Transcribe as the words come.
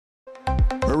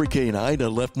Hurricane Ida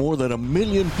left more than 1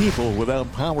 million people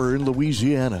without power in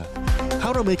Louisiana.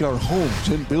 How to make our homes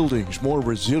and buildings more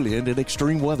resilient in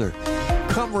extreme weather.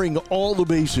 Covering all the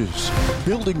bases.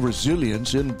 Building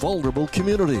resilience in vulnerable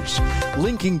communities.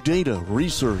 Linking data,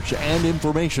 research, and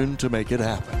information to make it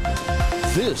happen.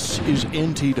 This is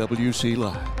NTWC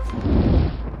Live.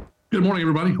 Good morning,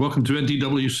 everybody. Welcome to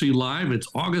NTWC Live. It's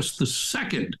August the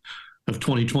 2nd of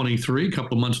 2023, a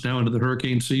couple of months now into the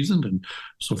hurricane season, and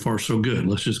so far so good.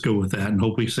 Let's just go with that and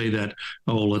hope we say that,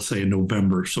 let's say in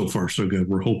November. So far so good.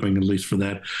 We're hoping at least for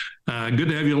that. Good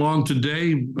to have you along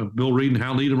today. Bill Reed and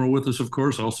Hal Needham are with us, of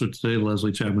course. Also today,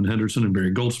 Leslie Chapman Henderson and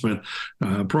Barry Goldsmith.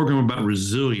 Program about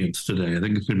resilience today. I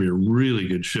think it's going to be a really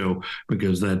good show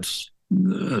because that's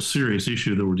a serious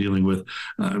issue that we're dealing with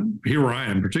here where I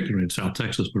am, particularly in South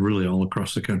Texas, but really all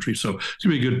across the country. So it's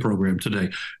going to be a good program today.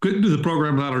 Couldn't do the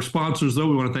program without our sponsors, though.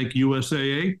 We want to thank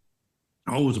USAA.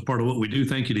 Always a part of what we do.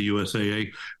 Thank you to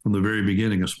USAA from the very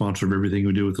beginning, a sponsor of everything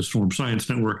we do with the Storm Science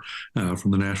Network,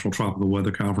 from the National Tropical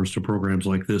Weather Conference to programs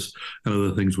like this and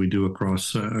other things we do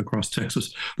across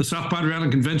Texas. The South Padre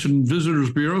Island Convention and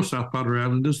Visitors Bureau. South Padre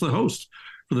Island is the host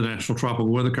for the National Tropical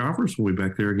Weather Conference. We'll be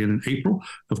back there again in April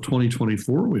of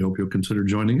 2024. We hope you'll consider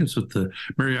joining us at the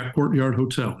Marriott Courtyard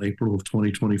Hotel, April of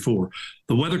 2024.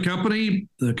 The Weather Company,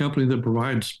 the company that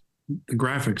provides the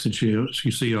graphics that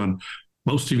you see on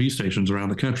most TV stations around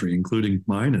the country, including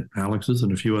mine and Alex's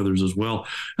and a few others as well.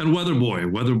 And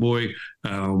Weatherboy. Weatherboy,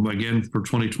 again, for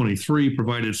 2023,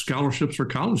 provided scholarships for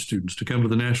college students to come to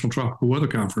the National Tropical Weather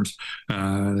Conference. They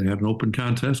had an open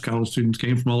contest. College students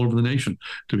came from all over the nation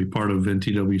to be part of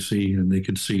NTWC, and they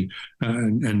could see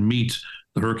and meet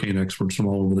the hurricane experts from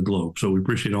all over the globe. So we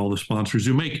appreciate all the sponsors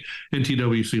who make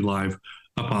NTWC Live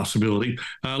a possibility.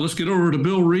 Let's get over to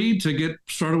Bill Reed to get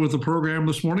started with the program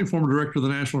this morning, former director of the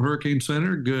National Hurricane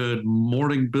Center. Good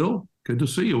morning, Bill. Good to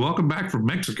see you. Welcome back from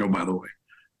Mexico, by the way.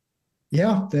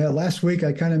 Yeah, last week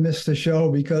I kind of missed the show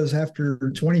because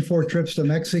after 24 trips to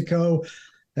Mexico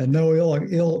and no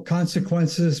ill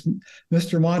consequences,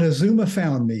 Mr. Montezuma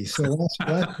found me. So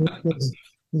last week was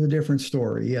a different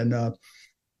story. And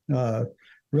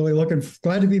really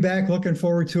glad to be back, looking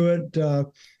forward to it.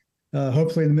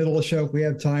 Hopefully in the middle of the show, if we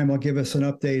have time, I'll give us an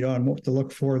update on what to look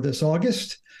for this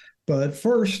August. But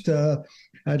first,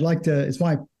 it's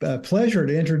my pleasure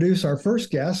to introduce our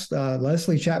first guest,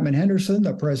 Leslie Chapman Henderson,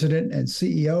 the president and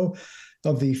CEO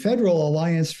of the Federal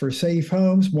Alliance for Safe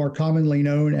Homes, more commonly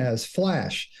known as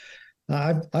FLASH.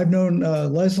 I've known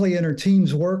Leslie and her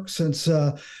team's work since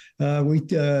we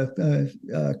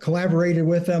collaborated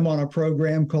with them on a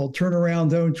program called Turn Around,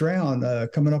 Don't Drown,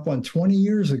 coming up on 20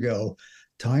 years ago.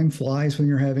 Time flies when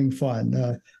you're having fun.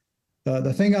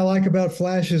 The thing I like about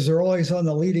FLASH is they're always on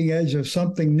the leading edge of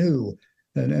something new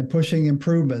and pushing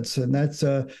improvements. And that's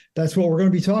what we're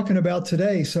going to be talking about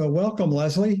today. So welcome,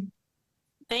 Leslie.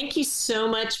 Thank you so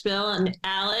much, Bill and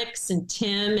Alex and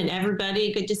Tim and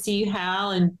everybody. Good to see you,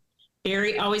 Hal and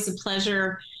Barry. Always a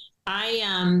pleasure. I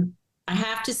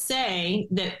have to say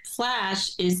that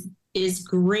FLASH is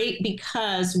great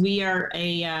because we are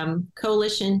a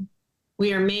coalition.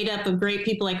 We are made up of great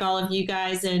people like all of you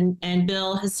guys, and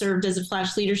Bill has served as a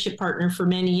FLASH leadership partner for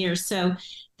many years. So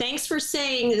thanks for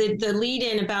saying the lead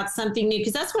in about something new,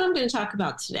 because that's what I'm going to talk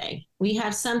about today. We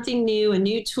have something new, a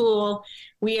new tool.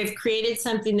 We have created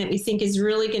something that we think is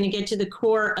really going to get to the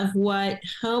core of what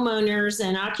homeowners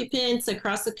and occupants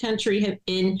across the country have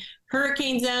in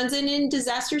hurricane zones and in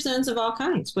disaster zones of all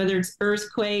kinds, whether it's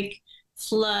earthquake,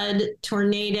 flood,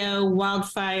 tornado,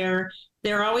 wildfire.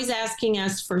 They're always asking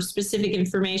us for specific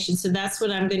information. So that's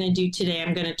what I'm going to do today.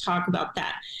 I'm going to talk about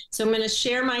that. So I'm going to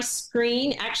share my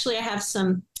screen. Actually, I have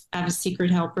a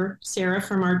secret helper. Sarah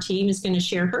from our team is going to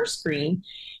share her screen.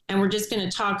 And we're just going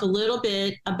to talk a little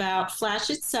bit about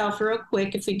FLASH itself real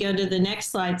quick. If we go to the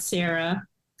next slide, Sarah.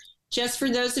 Just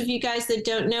for those of you guys that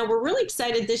don't know, we're really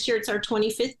excited this year. It's our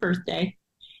 25th birthday.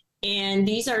 And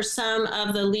these are some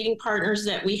of the leading partners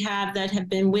that we have that have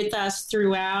been with us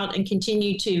throughout and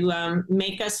continue to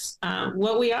make us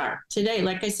what we are today.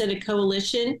 Like I said, a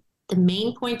coalition. The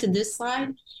main point of this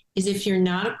slide is if you're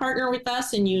not a partner with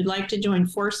us and you'd like to join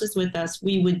forces with us,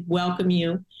 we would welcome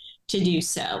you to do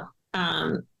so.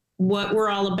 What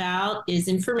we're all about is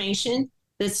information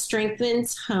that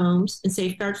strengthens homes and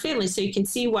safeguard families. So you can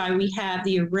see why we have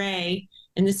the array,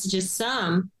 and this is just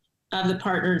some of the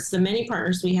partners, the many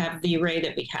partners we have, the array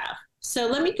that we have. So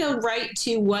let me go right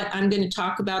to what I'm going to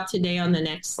talk about today on the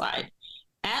next slide.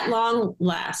 At long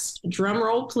last, drum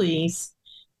roll please,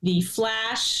 the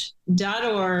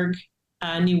flash.org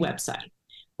new website.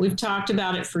 We've talked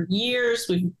about it for years.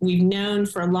 We've known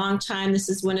for a long time. This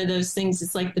is one of those things.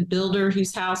 It's like the builder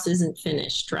whose house isn't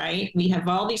finished, right? We have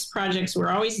all these projects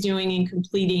we're always doing and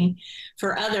completing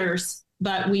for others,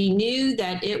 but we knew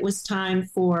that it was time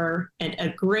for a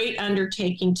great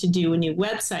undertaking to do a new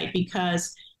website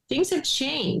because things have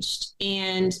changed.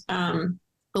 And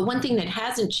but one thing that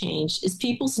hasn't changed is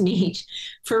people's need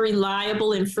for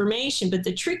reliable information. But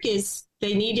the trick is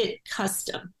they need it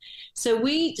custom. So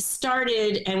we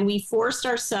started and we forced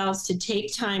ourselves to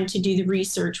take time to do the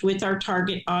research with our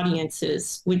target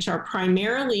audiences, which are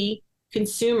primarily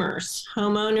consumers,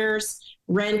 homeowners,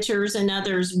 renters, and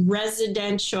others,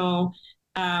 residential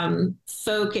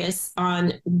focus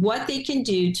on what they can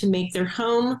do to make their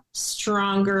home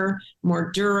stronger,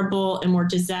 more durable, and more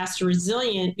disaster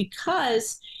resilient,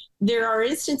 because there are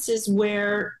instances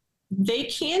where they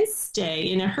can stay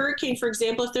in a hurricane, for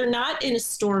example, if they're not in a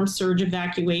storm surge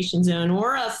evacuation zone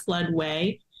or a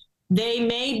floodway, they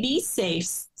may be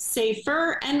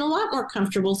safer and a lot more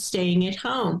comfortable staying at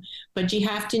home. But you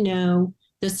have to know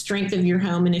the strength of your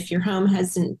home. And if your home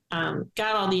hasn't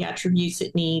got all the attributes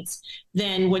it needs,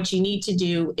 then what you need to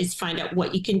do is find out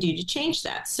what you can do to change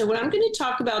that. So what I'm going to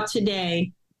talk about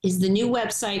today is the new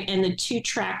website and the 2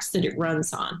 tracks that it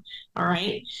runs on. All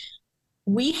right.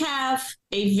 We have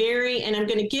and I'm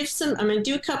going to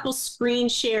do a couple screen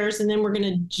shares, and then we're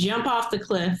going to jump off the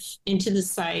cliff into the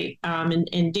site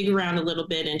and dig around a little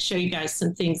bit and show you guys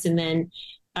some things, and then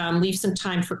leave some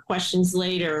time for questions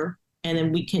later, and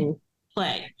then we can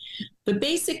play. But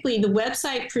basically, the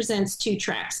website presents 2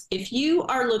 tracks. If you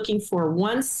are looking for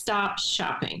one-stop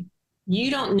shopping, you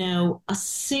don't know a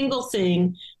single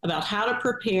thing about how to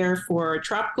prepare for a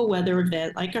tropical weather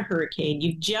event like a hurricane,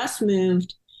 you've just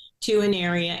moved to an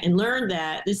area and learned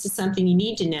that this is something you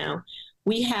need to know,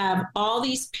 we have all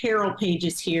these peril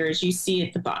pages here, as you see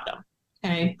at the bottom.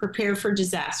 Okay, prepare for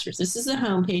disasters. This is a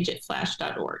homepage at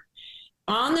flash.org.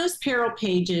 On those peril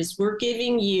pages, we're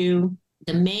giving you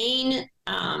the main,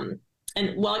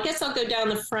 I guess I'll go down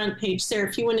the front page. Sarah,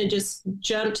 if you want to just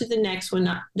jump to the next one.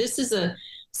 This is a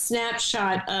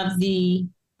snapshot of the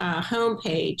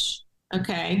homepage.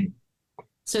 Okay,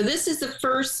 so this is the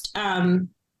first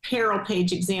peril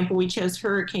page example. We chose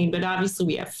hurricane, but obviously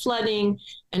we have flooding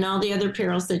and all the other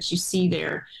perils that you see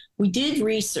there. We did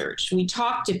research. We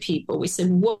talked to people. We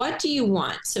said, what do you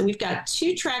want? So we've got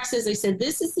 2 tracks. As I said,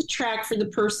 this is the track for the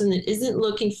person that isn't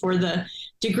looking for the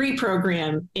degree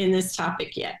program in this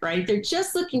topic yet, right? They're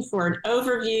just looking for an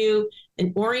overview,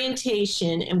 an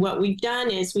orientation. And what we've done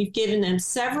is we've given them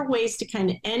several ways to kind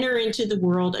of enter into the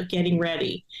world of getting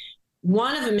ready.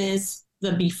 One of them is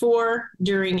the before,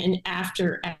 during, and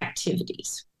after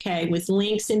activities, okay, with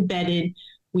links embedded.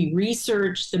 We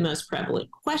research the most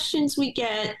prevalent questions we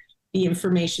get, the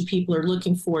information people are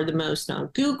looking for the most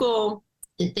on Google,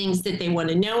 the things that they want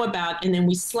to know about, and then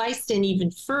we sliced in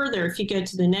even further, if you go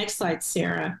to the next slide,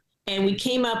 Sarah, and we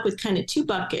came up with kind of 2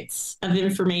 buckets of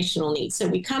informational needs. So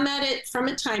we come at it from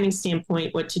a timing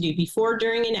standpoint, what to do before,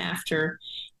 during, and after,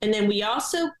 and then we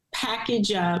also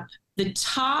package up the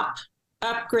top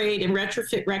upgrade and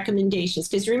retrofit recommendations.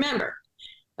 Because remember,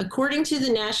 according to the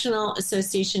National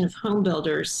Association of Home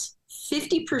Builders,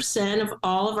 50% of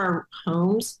all of our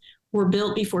homes were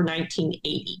built before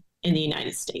 1980 in the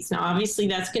United States. Now, obviously,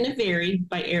 that's going to vary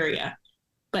by area,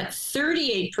 but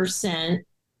 38%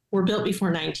 were built before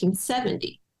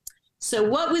 1970. So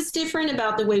what was different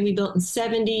about the way we built in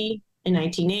 70, in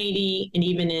 1980, and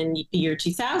even in the year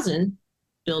 2000?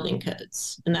 Building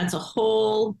codes. And that's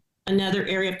another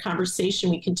area of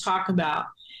conversation we can talk about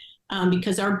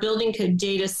because our building code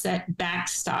data set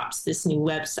backstops this new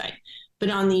website.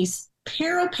 But on these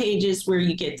peril pages where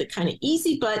you get the kind of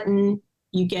easy button,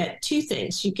 you get 2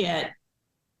 things. You get,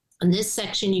 in this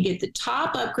section, you get the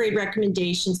top upgrade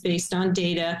recommendations based on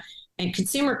data and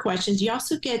consumer questions. You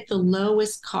also get the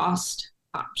lowest cost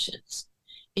options.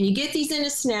 And you get these in a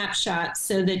snapshot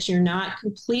so that you're not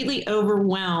completely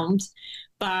overwhelmed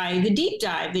by the deep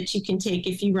dive that you can take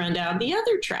if you run down the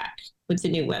other track with the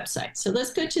new website. So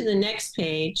let's go to the next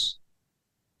page,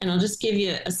 and I'll just give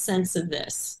you a sense of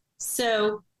this.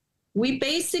 So we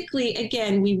basically,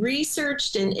 again, we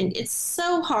researched, and it's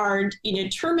so hard,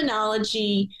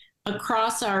 terminology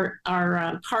across our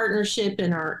partnership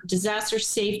and our disaster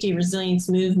safety and resilience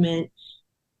movement.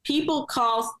 People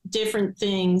call different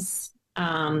things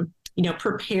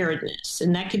preparedness.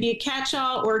 And that could be a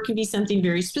catch-all, or it could be something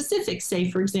very specific. Say,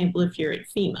 for example, if you're at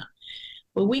FEMA.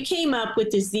 What we came up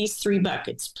with is these 3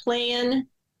 buckets: plan,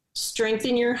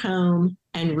 strengthen your home,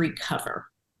 and recover.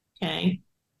 Okay.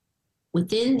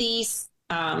 Within these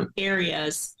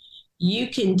areas, You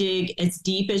can dig as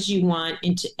deep as you want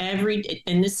into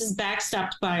and this is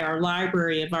backstopped by our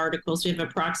library of articles. We have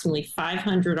approximately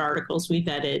 500 articles we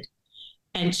vetted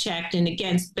and checked, and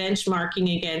against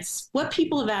benchmarking against what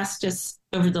people have asked us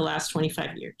over the last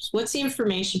 25 years. What's the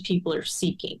information people are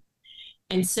seeking?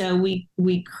 And so we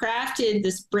crafted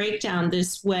this breakdown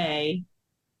this way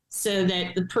so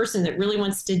that the person that really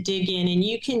wants to dig in, and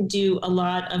you can do a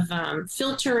lot of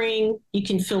filtering. You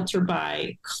can filter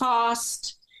by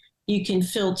cost. You can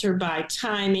filter by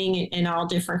timing and all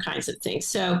different kinds of things.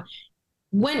 So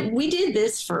when we did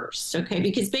this first, okay,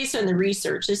 because based on the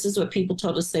research, this is what people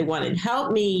told us they wanted.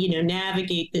 Help me,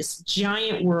 navigate this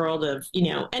giant world of,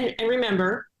 and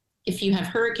remember, if you have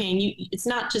hurricane, it's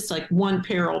not just like one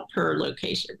peril per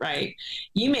location, right?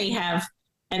 You may have,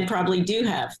 and probably do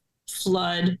have,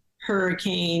 flood,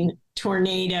 hurricane,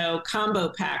 tornado,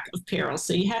 combo pack of perils.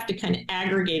 So you have to kind of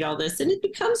aggregate all this, and it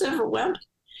becomes overwhelming.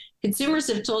 Consumers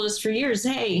have told us for years,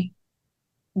 hey,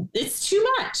 it's too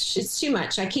much. It's too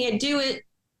much. I can't do it.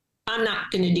 I'm not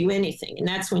going to do anything. And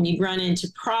that's when you run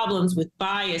into problems with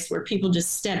bias where people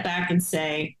just step back and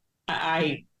say,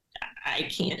 I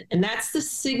can't. And that's the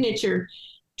signature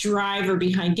driver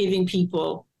behind giving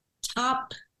people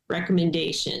top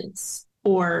recommendations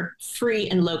or free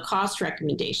and low cost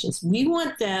recommendations. We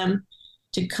want them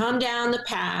to come down the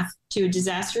path to a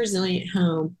disaster resilient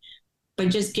home by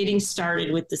just getting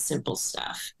started with the simple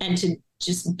stuff and to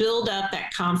just build up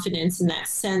that confidence and that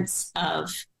sense of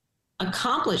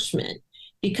accomplishment,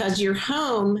 because your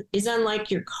home is unlike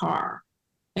your car.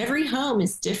 Every home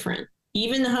is different.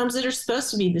 Even the homes that are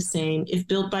supposed to be the same, if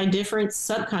built by different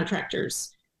subcontractors,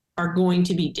 are going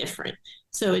to be different.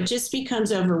 So it just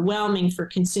becomes overwhelming for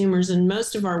consumers. And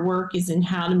most of our work is in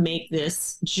how to make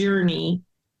this journey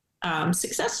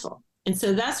successful. And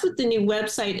so that's what the new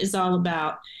website is all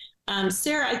about.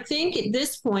 Sarah, I think at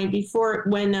this point,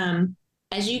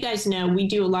 as you guys know, we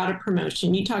do a lot of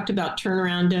promotion. You talked about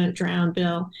Turnaround, Don't Drown,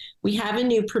 Bill. We have a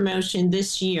new promotion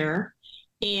this year.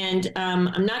 And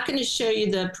I'm not going to show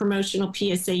you the promotional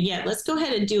PSA yet. Let's go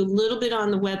ahead and do a little bit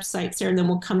on the website, Sarah, and then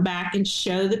we'll come back and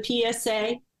show the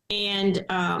PSA and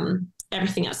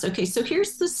everything else. Okay, so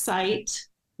here's the site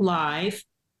live.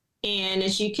 And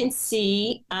as you can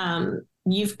see,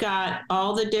 you've got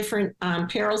all the different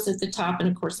perils at the top. And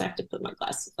of course, I have to put my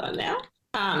glasses on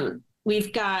now.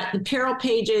 We've got the peril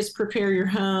pages, Prepare Your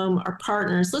Home, our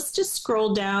partners. Let's just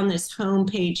scroll down this home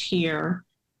page here.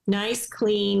 Nice,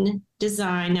 clean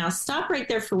design. Now stop right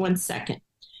there for 1 second.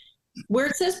 Where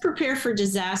it says Prepare for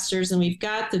Disasters, and we've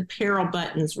got the peril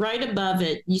buttons right above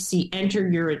it, you see Enter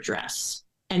Your Address.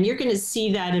 And you're going to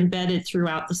see that embedded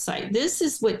throughout the site. This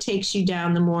is what takes you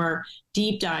down the more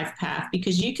deep dive path,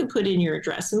 because you can put in your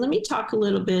address. And let me talk a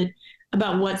little bit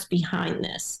about what's behind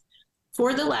this.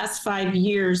 For the last 5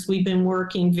 years, we've been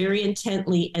working very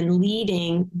intently and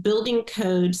leading building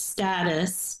code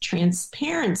status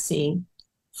transparency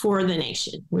for the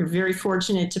nation. We're very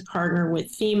fortunate to partner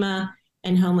with FEMA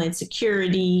and Homeland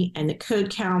Security and the Code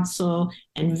Council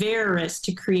and Veris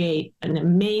to create an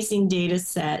amazing data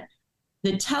set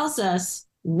that tells us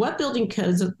what building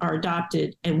codes are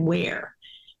adopted and where.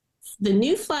 The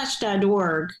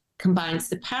newflash.org combines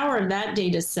the power of that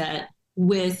data set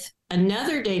with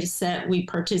another data set we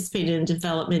participated in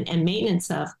development and maintenance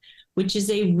of, which is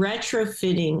a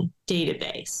retrofitting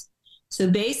database. So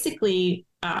basically,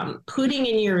 putting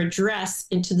in your address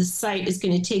into the site is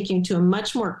going to take you to a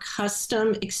much more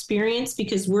custom experience,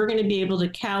 because we're going to be able to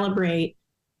calibrate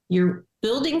your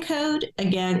building code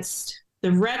against the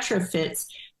retrofits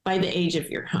by the age of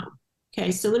your home.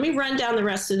 Okay, so let me run down the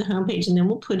rest of the homepage and then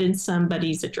we'll put in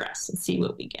somebody's address and see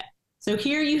what we get. So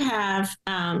here you have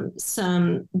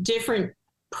some different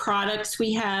products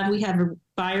we have. We have a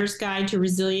buyer's guide to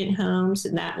resilient homes,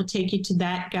 and that will take you to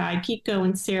that guide. Keep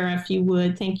going, Sarah, if you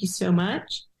would. Thank you so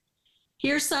much.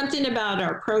 Here's something about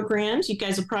our programs. You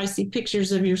guys will probably see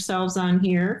pictures of yourselves on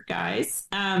here, guys.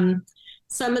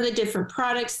 Some of the different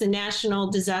products, the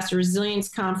National Disaster Resilience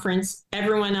Conference.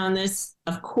 Everyone on this,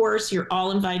 of course, you're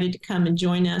all invited to come and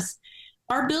join us.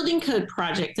 Our building code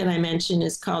project that I mentioned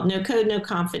is called No Code, No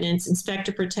Confidence,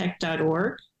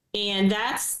 inspectprotect.org. And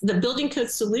that's the building code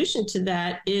solution to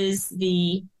that is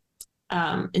the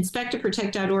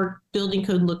inspectprotect.org building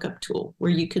code lookup tool,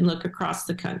 where you can look across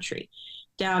the country.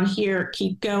 Down here,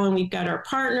 keep going. We've got our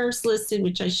partners listed,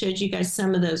 which I showed you guys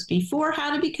some of those before,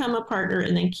 how to become a partner,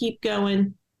 and then keep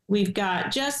going. We've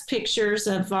got just pictures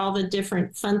of all the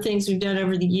different fun things we've done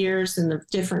over the years and the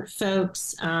different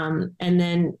folks, and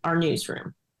then our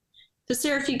newsroom. So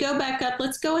Sarah, if you go back up,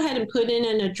 let's go ahead and put in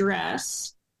an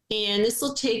address. And this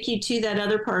will take you to that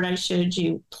other part I showed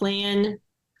you, plan,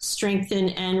 strengthen,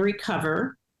 and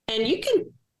recover. And you can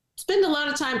spend a lot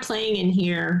of time playing in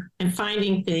here and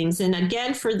finding things. And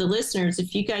again, for the listeners,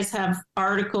 if you guys have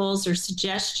articles or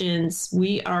suggestions,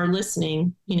 we are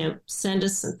listening. Send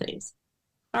us some things.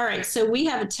 All right, so we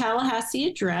have a Tallahassee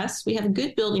address. We have a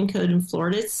good building code in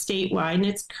Florida. It's statewide and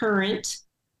it's current.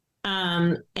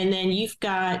 And then you've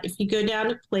got, if you go down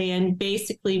to plan,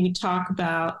 basically we talk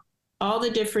about all the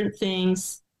different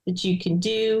things that you can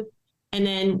do. And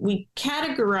then we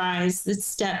categorize the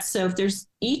steps. So if there's,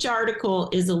 each article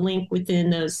is a link within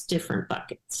those different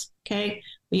buckets. Okay.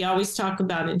 We always talk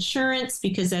about insurance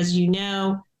because, as you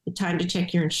know, the time to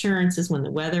check your insurance is when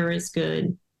the weather is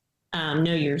good.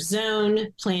 Know your zone,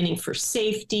 planning for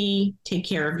safety, take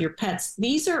care of your pets.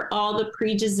 These are all the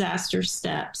pre-disaster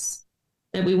steps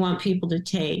that we want people to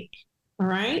take. All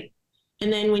right.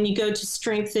 And then when you go to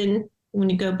strengthen, when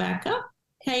you go back up,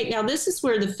 okay, now this is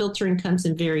where the filtering comes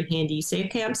in very handy. You say,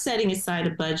 okay, I'm setting aside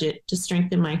a budget to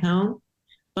strengthen my home,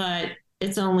 but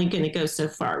it's only going to go so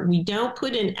far. We don't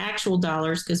put in actual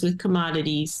dollars because with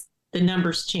commodities, the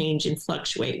numbers change and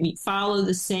fluctuate. We follow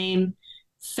the same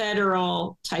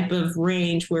federal type of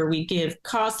range where we give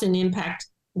cost and impact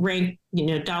rank,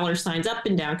 dollar signs up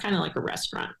and down, kind of like a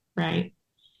restaurant, right?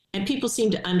 And people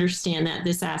seem to understand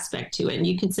this aspect to it. And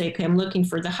you can say, okay, I'm looking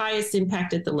for the highest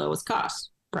impact at the lowest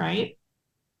cost, right?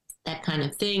 That kind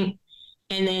of thing.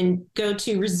 And then go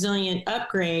to resilient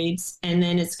upgrades. And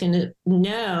then it's going to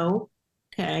know,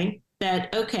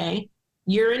 okay,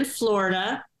 you're in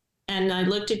Florida. And I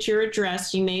looked at your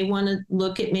address. You may want to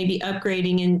look at maybe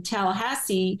upgrading in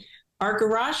Tallahassee. Our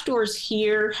garage doors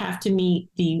here have to meet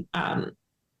the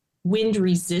wind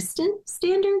resistant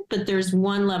standard, but there's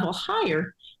one level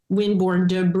higher, windborne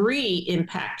debris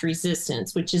impact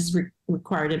resistance, which is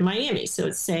required in Miami. So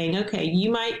it's saying, okay,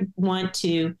 you might want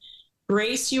to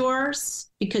brace yours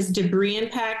because debris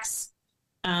impacts,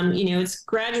 it's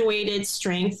graduated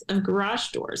strength of garage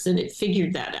doors, and it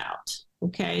figured that out.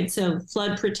 Okay, and so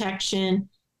flood protection,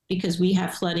 because we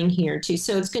have flooding here too.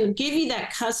 So it's going to give you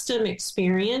that custom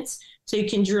experience so you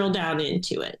can drill down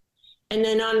into it. And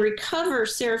then on recover,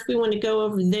 Sarah, if we want to go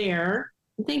over there,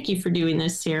 thank you for doing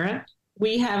this, Sarah.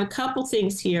 We have a couple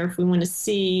things here. If we want to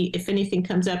see if anything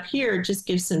comes up here, just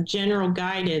give some general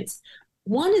guidance.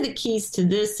 One of the keys to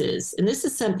this is, and this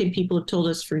is something people have told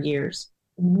us for years,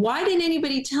 why didn't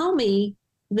anybody tell me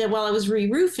that while I was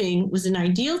re-roofing was an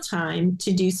ideal time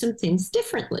to do some things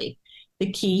differently?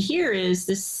 The key here is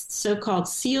this so-called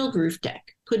sealed roof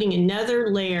deck, putting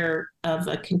another layer of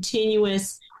a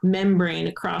continuous membrane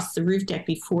across the roof deck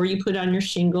before you put on your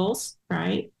shingles,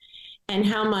 right? And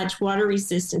how much water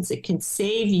resistance it can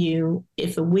save you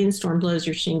if a windstorm blows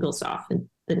your shingles off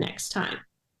the next time.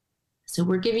 So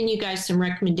we're giving you guys some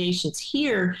recommendations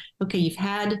here. Okay, you've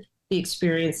had the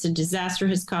experience, the disaster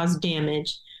has caused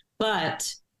damage,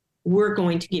 but we're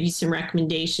going to give you some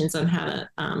recommendations on how to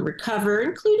recover,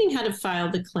 including how to file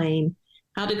the claim,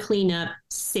 how to clean up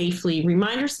safely.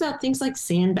 Reminders about things like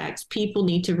sandbags. People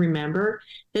need to remember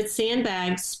that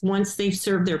sandbags, once they've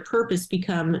served their purpose,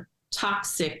 become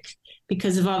toxic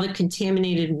because of all the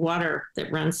contaminated water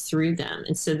that runs through them.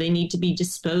 And so they need to be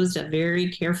disposed of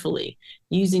very carefully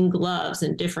using gloves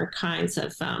and different kinds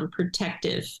of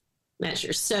protective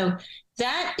measures. So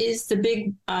that is the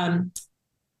big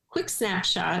quick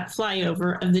snapshot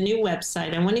flyover of the new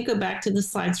website. I want to go back to the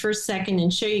slides for a second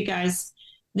and show you guys.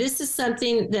 This is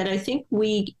something that I think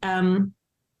we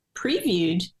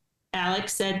previewed,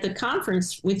 Alex, at the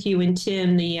conference with you and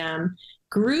Tim, the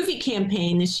Groovy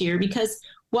campaign this year, because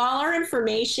while our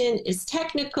information is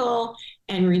technical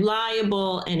and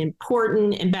reliable and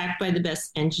important and backed by the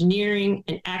best engineering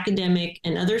and academic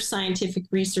and other scientific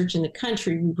research in the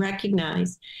country, we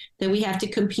recognize that we have to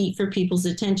compete for people's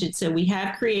attention. So we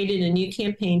have created a new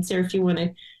campaign. Sarah, if you want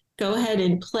to go ahead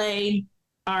and play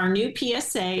our new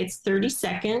PSA, it's 30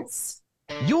 seconds.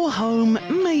 Your home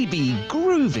may be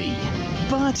groovy,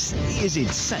 but is it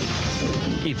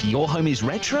safe? If your home is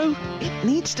retro, it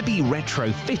needs to be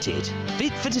retrofitted,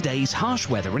 fit for today's harsh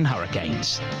weather and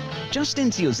hurricanes. Just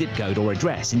enter your zip code or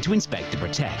address into Inspect to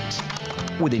Protect.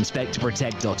 With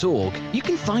inspecttoprotect.org, you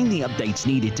can find the updates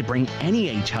needed to bring any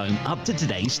age home up to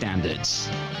today's standards.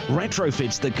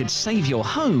 Retrofits that could save your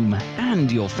home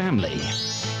and your family.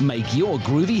 Make your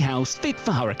groovy house fit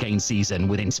for hurricane season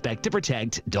with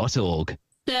inspecttoprotect.org.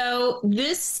 So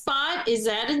this spot is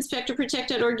at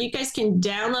inspecttoprotect.org. You guys can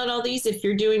download all these if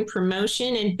you're doing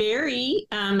promotion. And Barry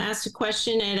asked a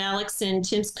question at Alex and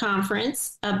Tim's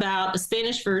conference about a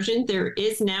Spanish version. There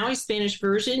is now a Spanish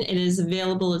version. It is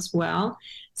available as well.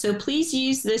 So please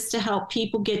use this to help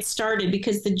people get started,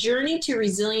 because the journey to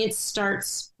resilience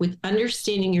starts with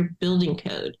understanding your building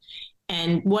code.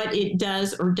 and what it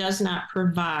does or does not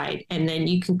provide, and then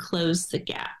you can close the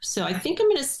gap. So I think I'm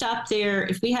going to stop there.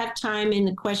 If we have time in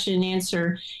the question and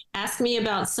answer, ask me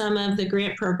about some of the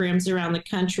grant programs around the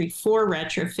country for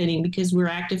retrofitting, because we're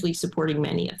actively supporting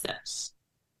many of those.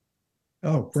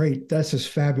 Oh, great. That's just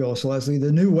fabulous, Leslie.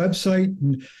 The new website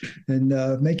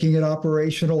and making it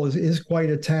operational is quite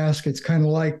a task. It's kind of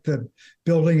like the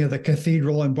building of the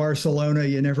cathedral in Barcelona.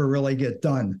 You never really get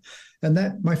done. And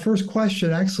that my first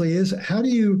question actually is,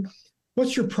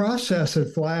 what's your process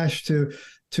at Flash to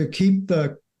keep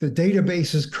the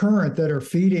databases current that are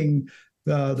feeding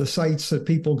the sites that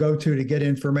people go to get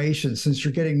information, since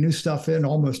you're getting new stuff in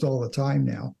almost all the time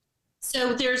now?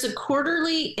 So there's a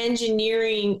quarterly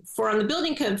engineering on the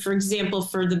building code, for example,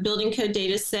 for the building code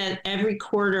data set. Every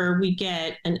quarter we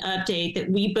get an update that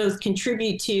we both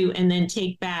contribute to and then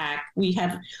take back. We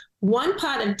have one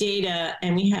pot of data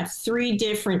and we have 3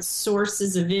 different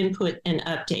sources of input and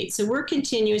update. So we're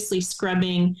continuously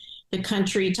scrubbing the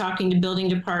country, talking to building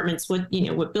departments, what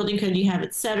building code you have,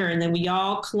 et cetera. And then we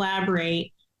all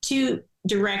collaborate to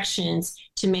directions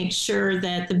to make sure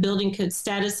that the building code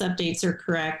status updates are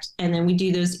correct. And then we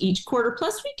do those each quarter.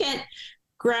 Plus we get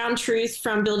ground truth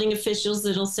from building officials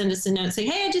that'll send us a note saying,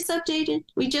 hey, I just updated.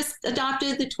 We just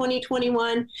adopted the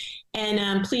 2021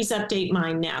 and please update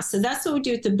mine now. So that's what we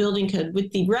do with the building code.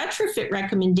 With the retrofit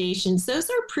recommendations, those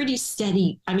are pretty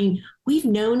steady. I mean, we've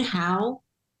known how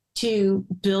to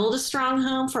build a strong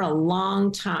home for a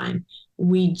long time.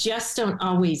 We just don't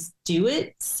always do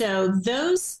it. So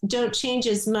those don't change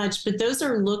as much, but those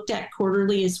are looked at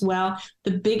quarterly as well.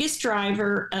 The biggest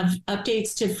driver of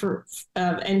updates to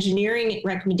engineering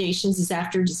recommendations is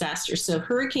after disaster. So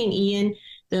Hurricane Ian,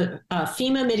 the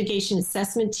FEMA mitigation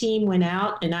assessment team went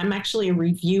out, and I'm actually a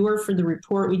reviewer for the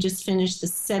report. We just finished the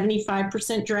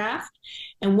 75% draft.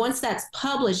 And once that's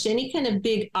published, any kind of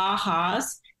big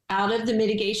ahas out of the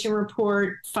mitigation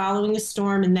report following a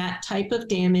storm and that type of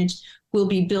damage will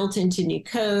be built into new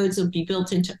codes, will be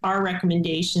built into our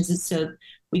recommendations. And so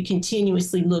we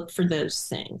continuously look for those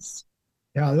things.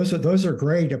 Yeah, those are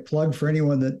great. A plug for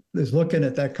anyone that is looking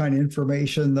at that kind of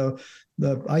information.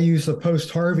 I use the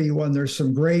post-Harvey one. There's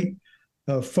some great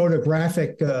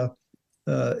photographic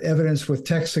evidence with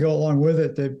text to go along with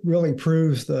it that really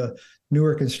proves the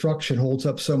newer construction holds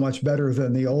up so much better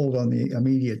than the old on the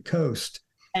immediate coast.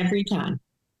 Every time.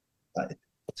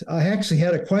 I actually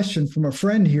had a question from a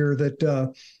friend here that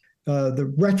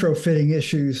the retrofitting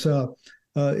issues,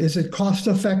 is it cost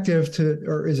effective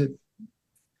or is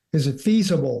it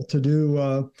feasible to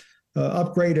do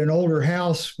upgrade an older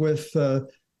house with the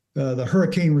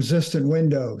hurricane resistant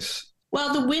windows?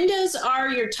 Well, the windows are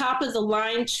your top of the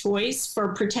line choice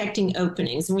for protecting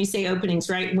openings. And we say openings,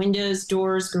 right? Windows,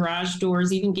 doors, garage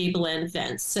doors, even gable end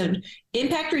vents. So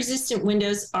impact resistant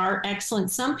windows are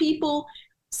excellent. Some people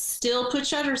still put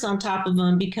shutters on top of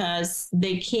them because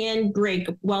they can break.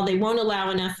 While they won't allow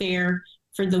enough air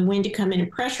for the wind to come in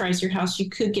and pressurize your house, you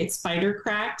could get spider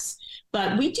cracks.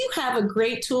 But we do have a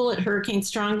great tool at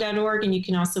HurricaneStrong.org, and you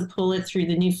can also pull it through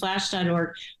the newflash.org.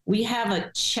 We have a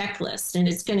checklist, and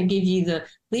it's going to give you the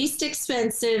least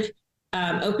expensive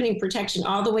opening protection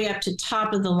all the way up to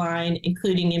top of the line,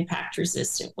 including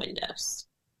impact-resistant windows.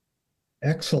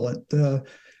 Excellent.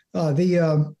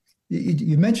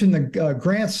 You mentioned the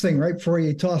grants thing right before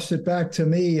you tossed it back to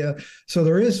me. So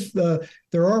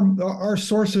there are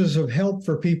sources of help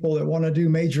for people that want to do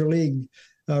major league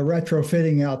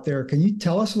retrofitting out there. Can you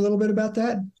tell us a little bit about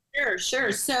that?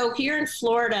 Sure. So here in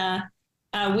Florida,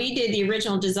 we did the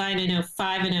original design in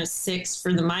 2005 and 2006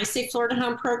 for the My Safe Florida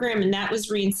Home program, and that was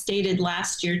reinstated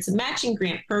last year. It's a matching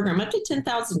grant program up to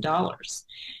 $10,000.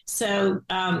 So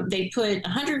they put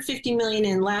 $150 million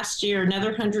in last year,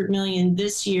 another $100 million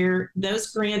this year.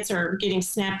 Those grants are getting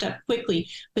snapped up quickly,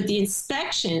 but the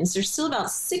inspections, there's still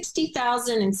about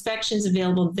 60,000 inspections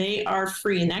available. They are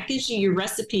free, and that gives you your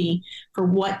recipe for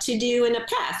what to do in a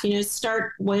path.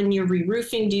 Start when you're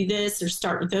re-roofing, do this, or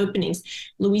start with openings.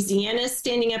 Louisiana is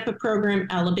standing up a program.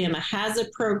 Alabama has a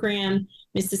program.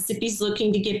 Mississippi's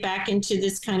looking to get back into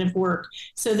this kind of work.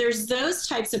 So there's those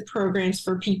types of programs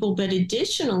for people, but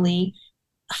additionally,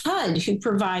 HUD, who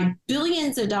provide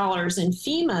billions of dollars, and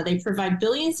FEMA, they provide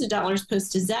billions of dollars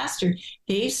post-disaster.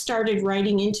 They've started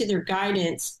writing into their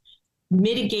guidance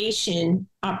mitigation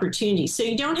opportunities. So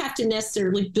you don't have to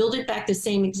necessarily build it back the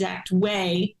same exact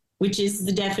way, which is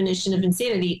the definition of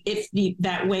insanity, if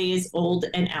that way is old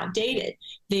and outdated.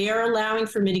 They are allowing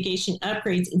for mitigation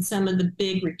upgrades in some of the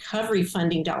big recovery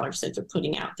funding dollars that they're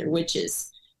putting out there, which is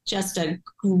just a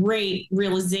great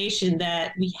realization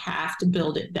that we have to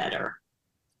build it better.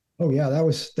 Oh yeah,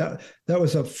 that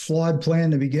was a flawed plan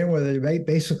to begin with. It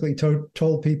basically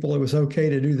told people it was okay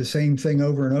to do the same thing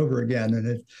over and over again, and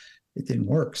it didn't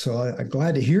work. So I'm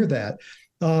glad to hear that.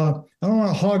 I don't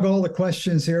want to hog all the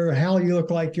questions here. Hal, you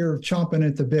look like you're chomping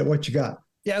at the bit. What you got?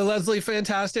 Yeah, Leslie,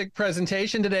 fantastic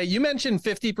presentation today. You mentioned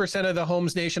 50% of the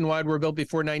homes nationwide were built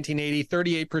before 1980,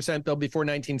 38% built before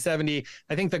 1970.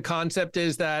 I think the concept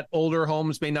is that older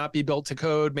homes may not be built to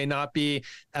code, may not be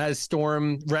as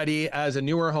storm ready as a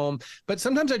newer home. But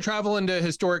sometimes I travel into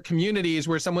historic communities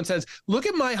where someone says, look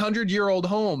at my 100-year-old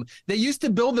home. They used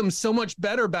to build them so much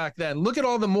better back then. Look at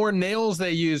all the more nails they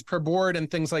use per board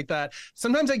and things like that.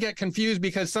 Sometimes I get confused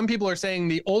because some people are saying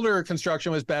the older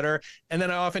construction was better, and then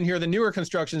I often hear the newer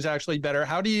construction is actually better.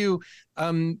 How do you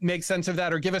make sense of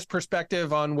that, or give us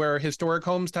perspective on where historic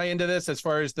homes tie into this as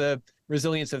far as the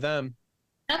resilience of them?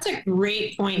 That's a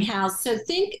great point, Hal. So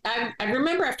I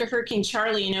remember after Hurricane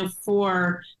Charlie in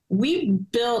 2004, we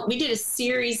did a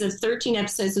series of 13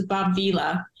 episodes with Bob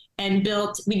Vila and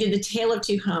we did the Tale of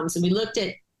Two Homes, and we looked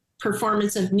at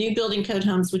performance of new building code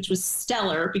homes, which was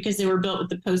stellar because they were built with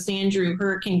the post-Andrew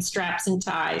hurricane straps and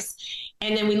ties.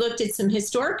 And then we looked at some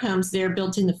historic homes that are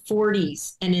built in the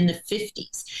 40s and in the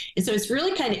 50s. And so it's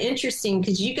really kind of interesting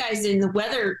because you guys in the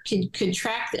weather could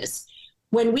track this.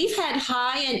 When we've had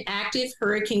high and active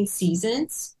hurricane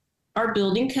seasons, our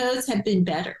building codes have been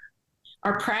better.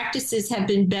 Our practices have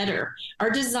been better.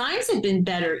 Our designs have been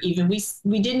better even.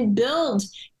 We didn't build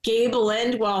gable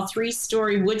end wall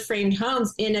 3-story wood framed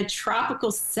homes in a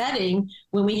tropical setting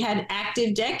when we had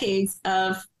active decades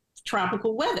of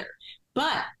tropical weather.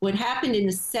 But what happened in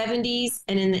the 70s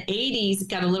and in the 80s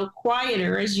got a little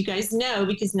quieter, as you guys know,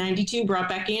 because 92 brought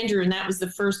back Andrew, and that was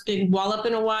the first big wallop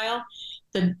in a while.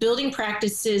 The building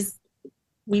practices,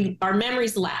 our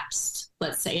memories lapsed,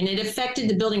 let's say, and it affected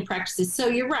the building practices. So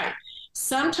you're right.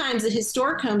 Sometimes the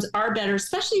historic homes are better,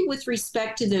 especially with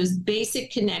respect to those basic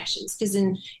connections, because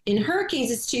in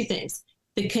hurricanes, it's two things: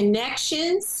 the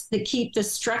connections that keep the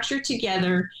structure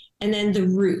together, and then the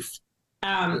roof.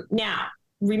 Now,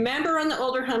 remember on the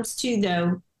older homes too,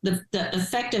 though, the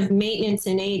effect of maintenance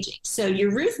and aging. So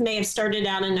your roof may have started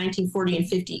out in 1940 and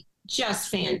 50, just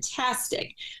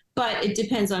fantastic, but it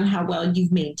depends on how well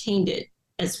you've maintained it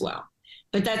as well.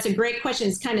 But that's a great question.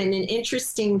 It's kind of an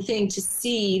interesting thing to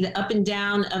see the up and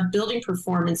down of building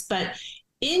performance. But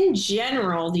in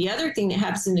general, the other thing that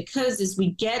happens in the codes is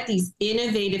we get these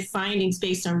innovative findings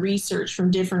based on research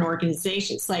from different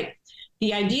organizations. Like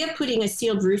the idea of putting a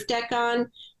sealed roof deck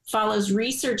on follows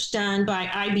research done by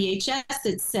IBHS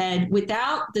that said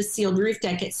without the sealed roof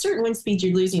deck, at certain wind speeds,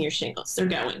 you're losing your shingles. They're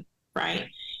going, right?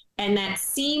 And that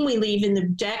seam we leave in the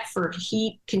deck for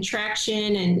heat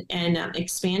contraction and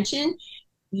expansion,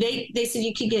 they said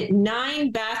you could get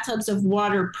 9 bathtubs of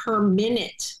water per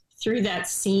minute through that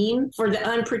seam for the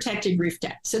unprotected roof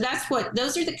deck. So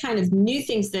those are the kind of new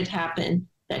things that happen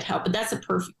that help. But that's a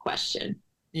perfect question.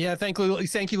 Yeah, thank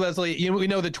you, Leslie. We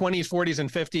know the 20s, 40s,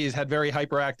 and 50s had very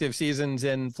hyperactive seasons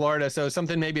in Florida, so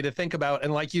something maybe to think about.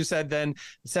 And like you said, then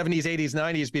 70s, 80s,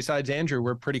 90s, besides Andrew,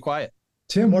 were pretty quiet.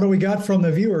 Tim, what do we got from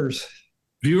the viewers?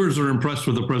 Viewers are impressed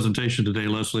with the presentation today,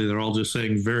 Leslie. They're all just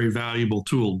saying very valuable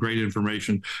tool, great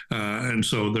information. And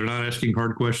so they're not asking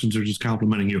hard questions. They're just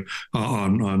complimenting you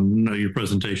on your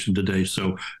presentation today.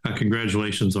 So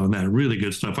congratulations on that. Really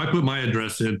good stuff. I put my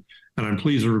address in, and I'm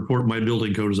pleased to report my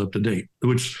building code is up to date,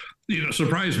 which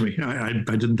surprised me. I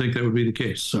didn't think that would be the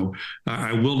case. So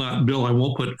I will not, Bill, I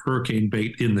won't put hurricane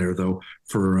bait in there, though,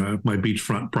 for my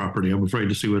beachfront property. I'm afraid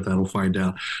to see what that'll find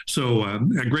out. So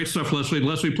great stuff, Leslie.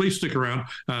 Leslie, please stick around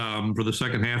for the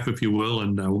second half, if you will,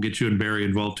 and we'll get you and Barry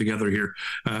involved together here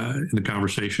in the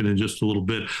conversation in just a little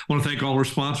bit. I want to thank all our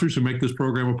sponsors who make this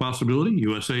program a possibility: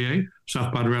 USAA,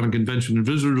 South Padre Island Convention and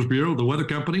Visitors Bureau, the Weather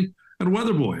Company, and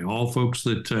Weatherboy, all folks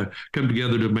that come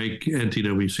together to make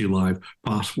NTWC Live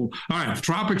possible. All right, the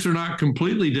tropics are not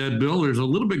completely dead, Bill. There's a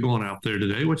little bit going out there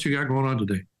today. What you got going on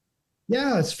today?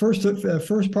 Yeah, it's first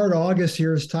part of August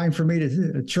here. It's time for me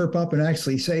to chirp up and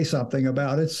actually say something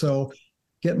about it. So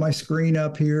get my screen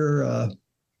up here,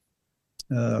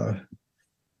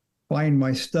 find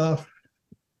my stuff,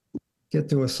 get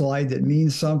to a slide that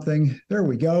means something. There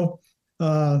we go.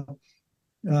 Our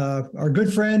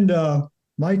good friend,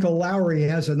 Michael Lowry,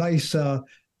 has a nice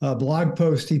blog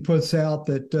post he puts out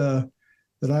that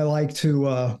I like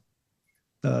to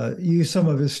use some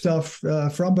of his stuff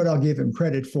from, but I'll give him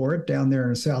credit for it down there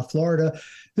in South Florida.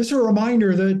 This is a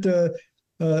reminder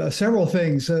that several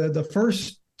things. The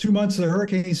first 2 months of the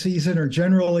hurricane season are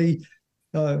generally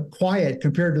quiet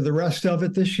compared to the rest of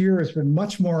it. This year has been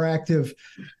much more active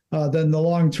than the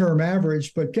long-term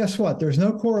average. But guess what? There's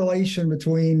no correlation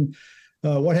between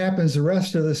what happens the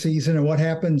rest of the season and what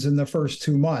happens in the first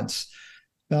 2 months.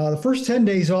 The first 10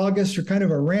 days of August are kind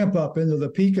of a ramp up into the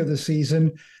peak of the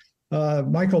season.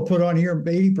 Michael put on here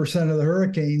 80% of the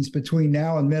hurricanes between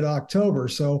now and mid-October.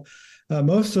 So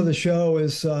most of the show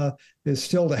is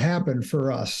still to happen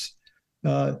for us.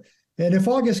 And if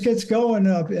August gets going,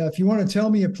 if you want to tell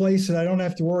me a place that I don't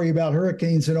have to worry about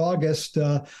hurricanes in August,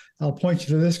 I'll point you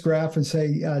to this graph and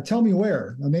say, tell me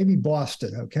where. Maybe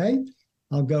Boston, okay?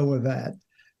 I'll go with that.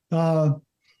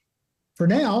 For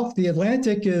now, the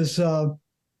Atlantic is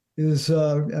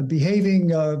behaving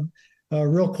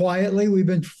real quietly. We've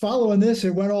been following this.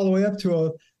 It went all the way up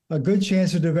to a good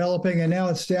chance of developing, and now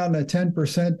it's down to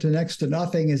 10% to next to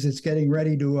nothing as it's getting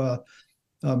ready to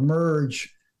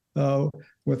merge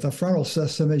with the frontal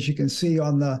system, as you can see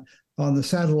on the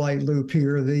satellite loop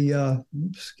here.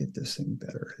 Let's get this thing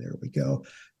better. There we go.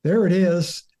 There it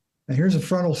is. And here's a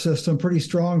frontal system, pretty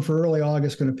strong for early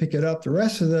August, going to pick it up. The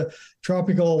rest of the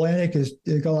tropical Atlantic has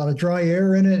got a lot of dry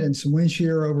air in it and some wind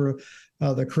shear over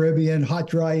the Caribbean, hot,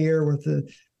 dry air with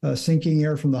the sinking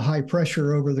air from the high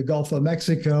pressure over the Gulf of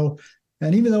Mexico.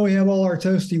 And even though we have all our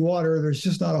toasty water, there's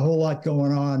just not a whole lot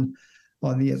going on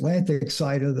the Atlantic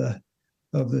side of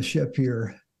the ship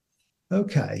here.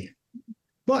 Okay.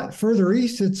 But further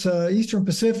east, it's Eastern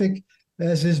Pacific,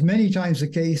 as is many times the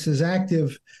case, is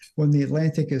active when the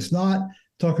Atlantic is not.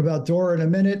 Talk about Dora in a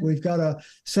minute. We've got a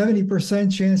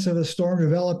 70% chance of a storm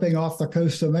developing off the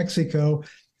coast of Mexico,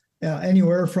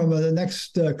 anywhere from the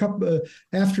next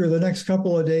after the next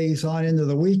couple of days on into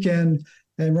the weekend,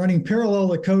 and running parallel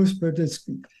the coast, but it's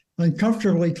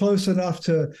uncomfortably close enough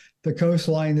to the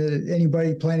coastline that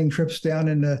anybody planning trips down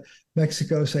into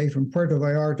Mexico, say from Puerto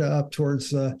Vallarta up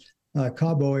towards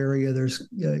Cabo area, there's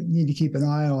need to keep an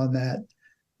eye on that.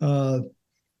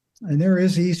 And there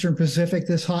is the Eastern Pacific.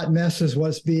 This hot mess is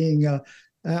what's being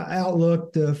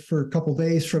outlooked for a couple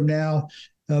days from now.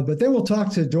 But then we'll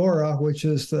talk to Dora, which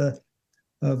is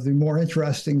of the more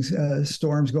interesting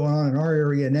storms going on in our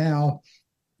area now.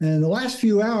 And the last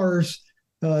few hours,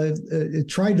 it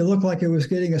tried to look like it was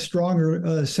getting a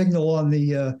stronger signal on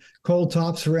the cold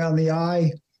tops around the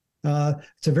eye.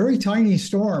 It's a very tiny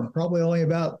storm, probably only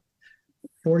about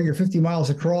 40 or 50 miles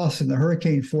across in the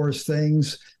hurricane force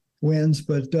winds,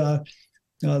 but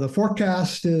the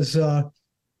forecast is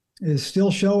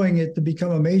still showing it to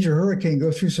become a major hurricane,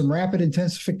 go through some rapid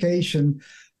intensification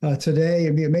today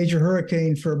and be a major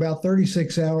hurricane for about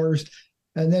 36 hours,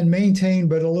 and then maintain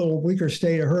but a little weaker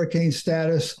state of hurricane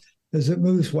status as it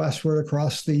moves westward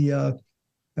across the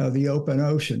open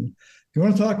ocean. If you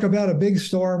want to talk about a big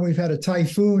storm, we've had a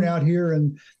typhoon out here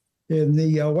in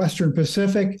the Western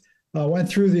Pacific. Went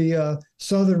through the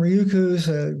southern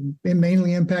Ryukyus,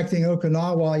 mainly impacting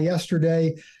Okinawa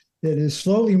yesterday. It is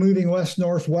slowly moving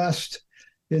west-northwest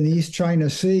in the East China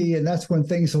Sea, and that's when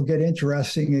things will get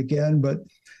interesting again. But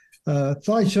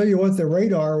thought I'd show you what the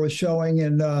radar was showing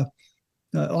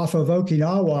off of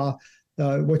Okinawa.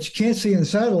 What you can't see in the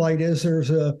satellite is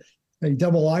there's a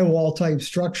double eye wall type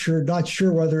structure. Not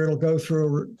sure whether it'll go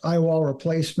through eye wall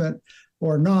replacement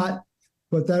or not,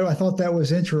 but I thought that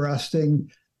was interesting.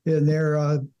 In there,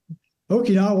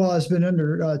 Okinawa has been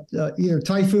under either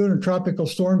typhoon or tropical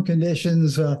storm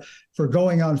conditions for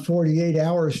going on 48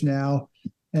 hours now,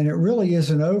 and it really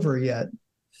isn't over yet.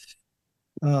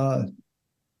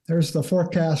 There's the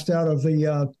forecast out of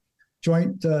the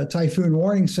Joint Typhoon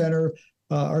Warning Center.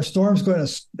 Our storm's going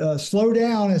to slow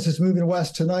down as it's moving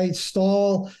west tonight,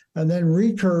 stall, and then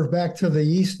recurve back to the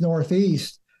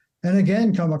east-northeast, and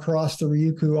again come across the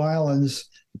Ryukyu Islands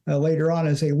later on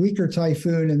as a weaker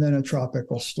typhoon and then a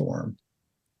tropical storm.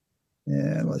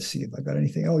 And let's see if I got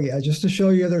anything. Oh, yeah, just to show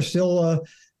you, they're still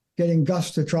getting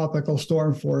gusts to tropical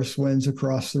storm force winds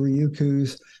across the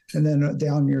Ryukyus and then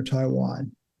down near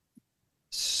Taiwan.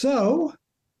 So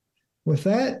with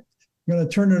that, I'm going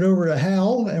to turn it over to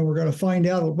Hal, and we're going to find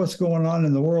out what's going on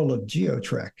in the world of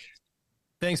geotrek.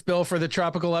 Thanks, Bill, for the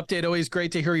tropical update. Always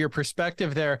great to hear your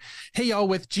perspective there. Hey, y'all,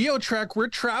 with GeoTrek, we're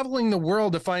traveling the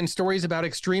world to find stories about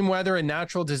extreme weather and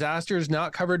natural disasters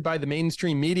not covered by the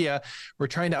mainstream media. We're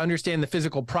trying to understand the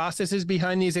physical processes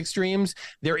behind these extremes,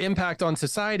 their impact on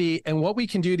society, and what we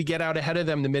can do to get out ahead of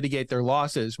them to mitigate their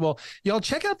losses. Well, y'all,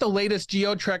 check out the latest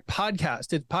GeoTrek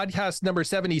podcast. It's podcast number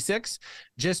 76,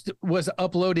 just was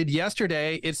uploaded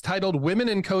yesterday. It's titled Women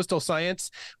in Coastal Science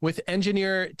with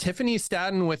engineer Tiffany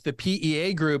Staton with the PEA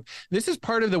May group. This is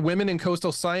part of the Women in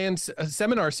Coastal Science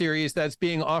seminar series that's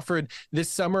being offered this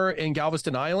summer in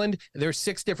Galveston Island. There's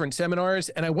 6 different seminars,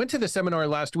 and I went to the seminar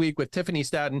last week with Tiffany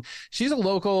Staton. She's a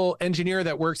local engineer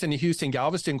that works in the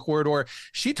Houston-Galveston corridor.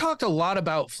 She talked a lot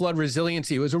about flood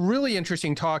resiliency. It was a really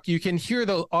interesting talk. You can hear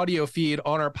the audio feed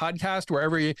on our podcast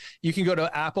wherever you can go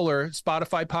to Apple or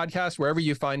Spotify podcast, wherever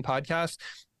you find podcasts.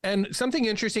 And something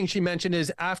interesting she mentioned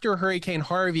is after Hurricane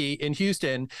Harvey in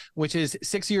Houston, which is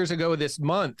 6 years ago this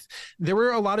month, there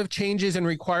were a lot of changes and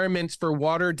requirements for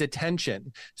water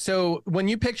detention. So when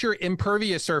you picture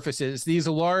impervious surfaces, these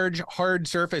large, hard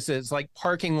surfaces like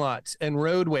parking lots and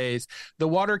roadways, the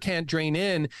water can't drain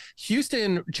in.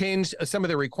 Houston changed some of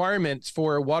the requirements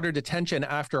for water detention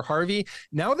after Harvey.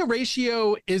 Now the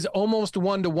ratio is almost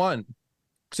 1-to-1.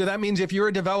 So that means if you're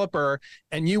a developer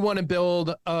and you want to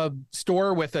build a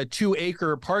store with a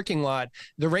 2-acre parking lot,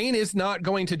 the rain is not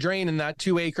going to drain in that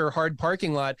 2-acre hard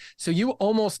parking lot. So you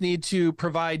almost need to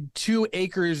provide 2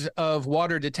 acres of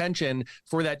water detention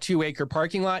for that 2-acre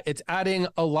parking lot. It's adding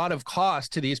a lot of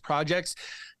cost to these projects.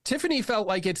 Tiffany felt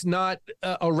like it's not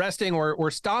arresting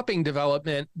or stopping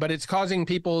development, but it's causing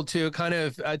people to kind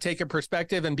of take a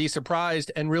perspective and be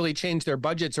surprised and really change their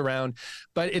budgets around.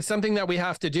 But it's something that we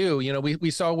have to do. You know, we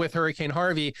saw with Hurricane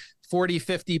Harvey, 40,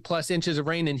 50 plus inches of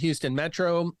rain in Houston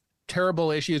Metro,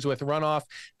 terrible issues with runoff.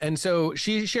 And so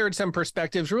she shared some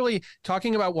perspectives, really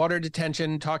talking about water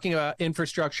detention, talking about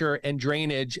infrastructure and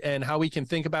drainage and how we can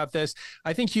think about this.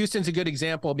 I think Houston's a good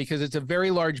example because it's a very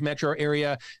large metro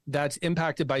area that's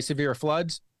impacted by severe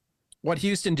floods. What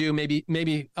Houston does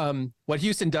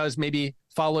maybe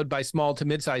followed by small to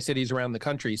mid-sized cities around the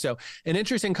country. So an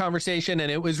interesting conversation.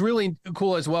 And it was really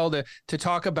cool as well to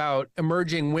talk about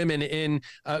emerging women in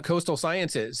coastal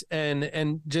sciences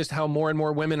and just how more and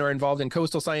more women are involved in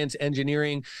coastal science,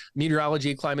 engineering,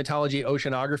 meteorology, climatology,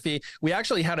 oceanography. We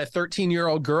actually had a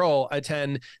 13-year-old girl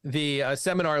attend the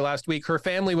seminar last week. Her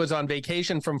family was on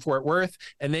vacation from Fort Worth,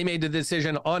 and they made the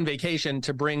decision on vacation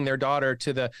to bring their daughter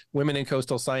to the Women in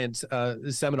Coastal Science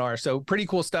seminar. So pretty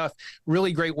cool stuff.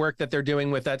 Really great work that they're doing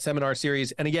with that seminar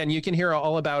series. And again, you can hear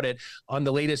all about it on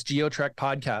the latest GeoTrek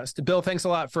podcast. Bill, thanks a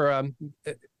lot for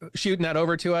shooting that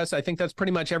over to us. I think that's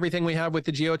pretty much everything we have with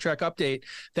the GeoTrek update.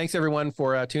 Thanks everyone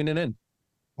for tuning in.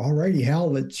 All righty,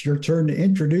 Hal, it's your turn to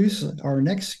introduce our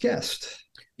next guest.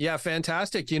 Yeah,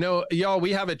 fantastic. You know, y'all,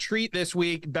 we have a treat this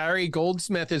week. Barry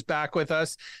Goldsmith is back with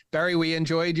us. Barry, we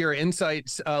enjoyed your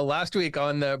insights last week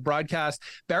on the broadcast.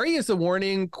 Barry is the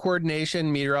warning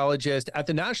coordination meteorologist at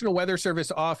the National Weather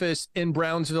Service office in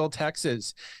Brownsville,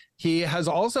 Texas. He has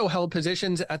also held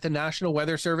positions at the National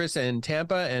Weather Service in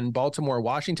Tampa and Baltimore,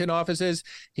 Washington offices.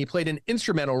 He played an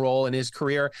instrumental role in his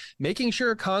career, making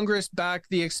sure Congress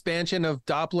backed the expansion of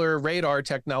Doppler radar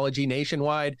technology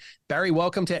nationwide. Barry,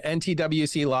 welcome to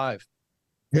NTWC Live.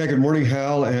 Yeah, good morning,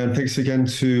 Hal, and thanks again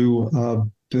to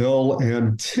Bill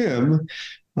and Tim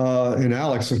and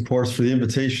Alex, of course, for the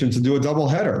invitation to do a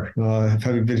doubleheader,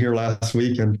 having been here last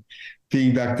week and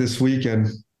being back this week, and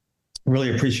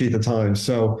really appreciate the time.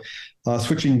 So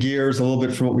switching gears a little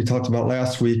bit from what we talked about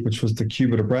last week, which was the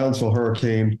Cuba to Brownsville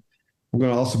hurricane, we're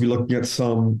going to also be looking at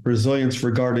some resilience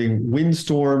regarding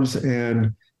windstorms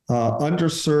and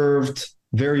underserved,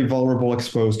 very vulnerable,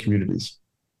 exposed communities.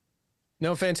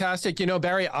 No, fantastic. You know,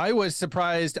 Barry, I was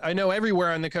surprised. I know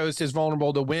everywhere on the coast is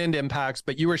vulnerable to wind impacts,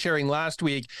 but you were sharing last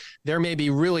week, there may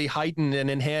be really heightened and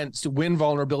enhanced wind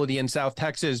vulnerability in South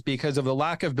Texas because of the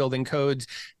lack of building codes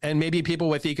and maybe people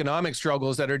with economic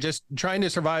struggles that are just trying to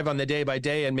survive on the day by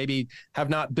day and maybe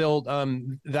have not built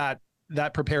that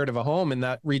prepared of a home in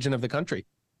that region of the country.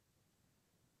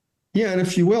 Yeah, and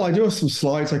if you will, I do have some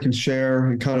slides I can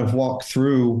share and kind of walk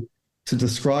through to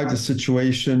describe the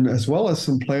situation, as well as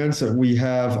some plans that we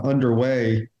have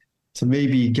underway to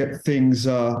maybe get things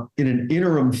in an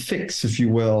interim fix, if you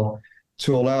will,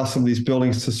 to allow some of these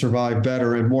buildings to survive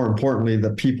better, and more importantly,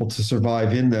 the people to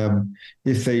survive in them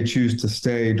if they choose to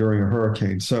stay during a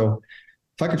hurricane. So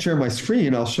if I could share my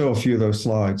screen, I'll show a few of those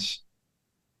slides.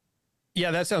 Yeah,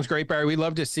 that sounds great, Barry. We'd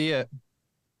love to see it.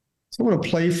 So I'm going to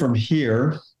play from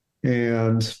here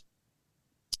and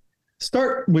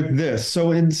start with this.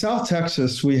 So in South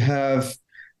Texas, we have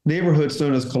neighborhoods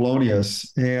known as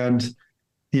colonias, and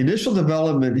the initial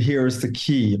development here is the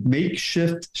key: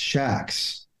 makeshift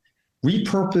shacks,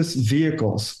 repurposed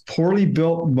vehicles, poorly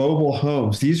built mobile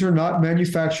homes. These are not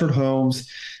manufactured homes.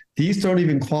 These don't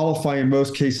even qualify in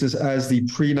most cases as the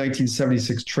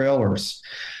pre-1976 trailers.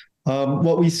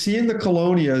 What we see in the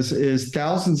colonias is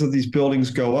thousands of these buildings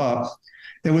go up,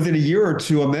 and within a year or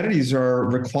two, amenities are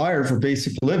required for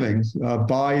basic living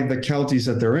by the counties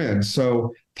that they're in.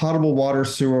 So potable water,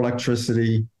 sewer,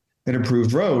 electricity, and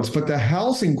improved roads, but the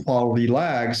housing quality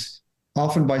lags,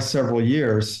 often by several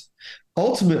years.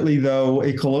 Ultimately, though,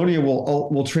 a colonia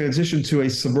will transition to a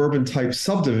suburban type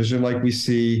subdivision like we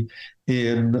see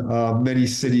in many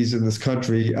cities in this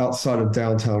country outside of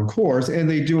downtown cores, and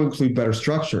they do include better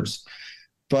structures.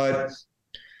 But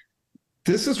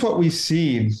this is what we've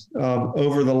seen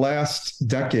over the last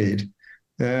decade.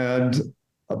 And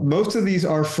most of these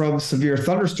are from severe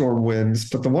thunderstorm winds,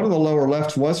 but the one on the lower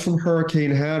left was from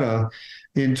Hurricane Hannah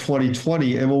in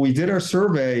 2020. And when we did our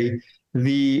survey,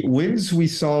 the winds we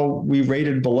saw, we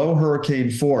rated below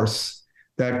hurricane force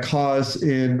that caused,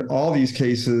 in all these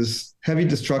cases, heavy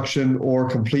destruction or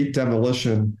complete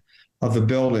demolition of the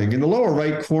building. And the lower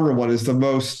right corner one is the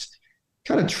most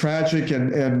kind of tragic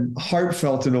and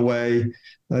heartfelt in a way.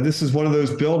 This is one of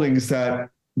those buildings that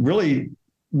really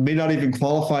may not even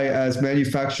qualify as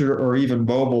manufactured or even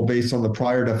mobile based on the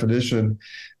prior definition.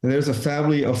 And there's a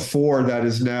family of 4 that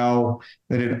is now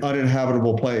in an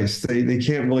uninhabitable place. They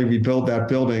can't really rebuild that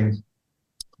building,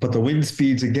 but the wind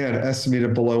speeds, again,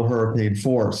 estimated below hurricane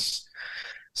force.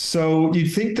 So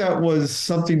you'd think that was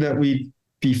something that we'd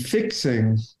be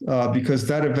fixing because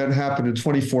that event happened in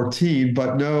 2014,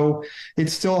 but no,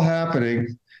 it's still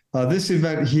happening. This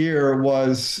event here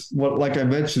was what, like I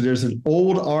mentioned, there's an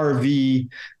old RV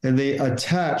and they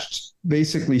attached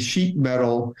basically sheet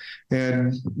metal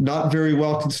and not very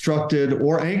well constructed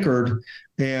or anchored,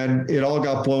 and it all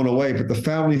got blown away, but the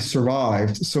family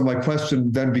survived. So my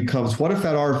question then becomes, what if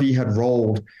that RV had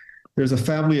rolled? There's a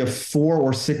family of 4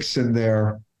 or 6 in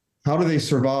there. How do they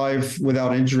survive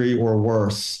without injury or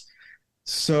worse?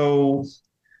 So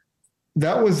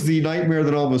that was the nightmare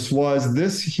that almost was.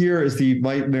 This here is the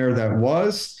nightmare that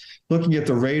was. Looking at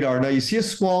the radar, now you see a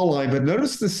squall line, but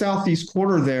notice the southeast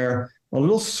corner there, a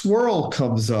little swirl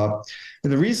comes up.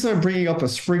 And the reason I'm bringing up a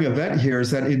spring event here is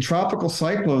that in tropical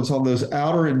cyclones on those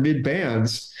outer and mid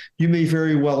bands, you may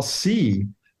very well see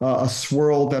a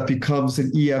swirl that becomes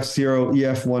an EF0,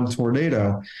 EF1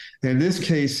 tornado. In this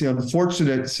case, the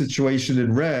unfortunate situation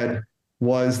in red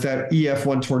was that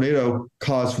EF1 tornado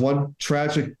caused 1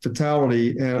 tragic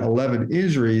fatality and 11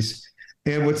 injuries.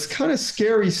 And what's kind of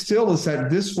scary still is that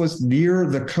this was near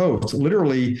the coast.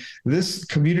 Literally, this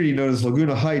community known as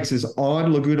Laguna Heights is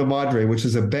on Laguna Madre, which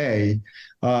is a bay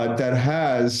that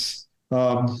has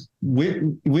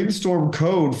windstorm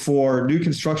code for new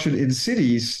construction in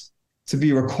cities to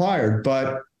be required.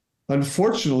 But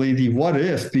unfortunately, the what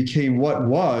if became what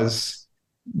was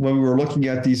when we were looking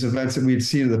at these events that we had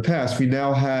seen in the past. We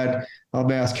now had a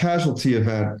mass casualty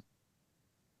event.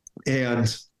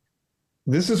 And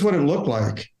this is what it looked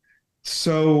like.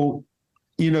 So,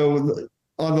 on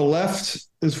the left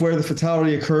is where the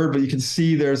fatality occurred, but you can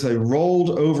see there's a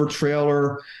rolled over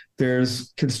trailer.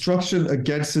 There's construction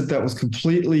against it that was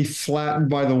completely flattened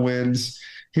by the winds.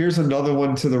 Here's another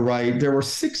one to the right. There were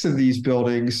 6 of these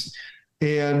buildings,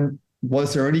 and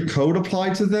was there any code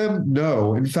applied to them?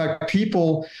 No. In fact,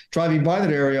 people driving by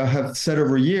that area have said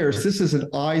over years, this is an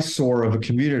eyesore of a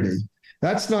community.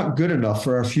 That's not good enough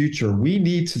for our future. We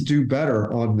need to do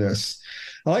better on this.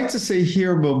 I like to say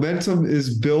here, momentum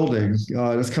is building.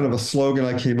 That's kind of a slogan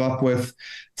I came up with,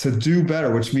 to do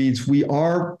better, which means we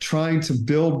are trying to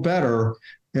build better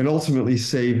and ultimately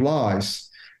save lives.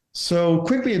 So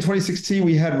quickly in 2016,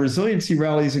 we had resiliency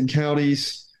rallies in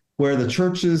counties where the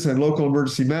churches and local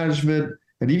emergency management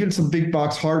and even some big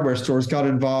box hardware stores got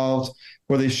involved,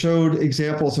 where they showed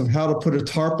examples of how to put a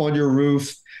tarp on your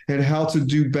roof and how to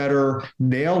do better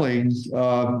nailing,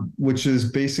 which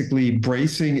is basically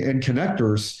bracing and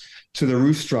connectors to the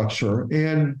roof structure.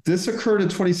 And this occurred in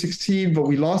 2016, but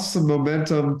we lost some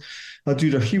momentum due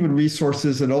to human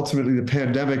resources and ultimately the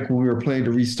pandemic when we were planning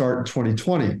to restart in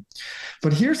 2020.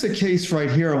 But here's a case right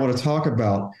here I want to talk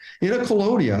about. In a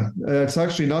colonia, it's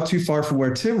actually not too far from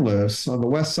where Tim lives, on the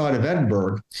west side of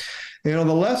Edinburgh. And on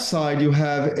the left side, you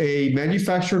have a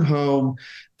manufactured home.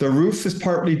 The roof is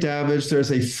partly damaged.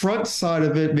 There's a front side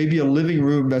of it, maybe a living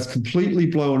room that's completely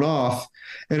blown off.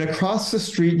 And across the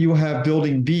street, you have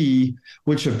building B,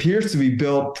 which appears to be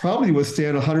built probably to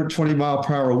withstand 120 mile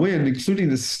per hour wind, including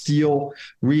the steel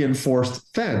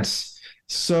reinforced fence.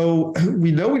 So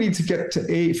we know we need to get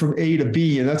to from A to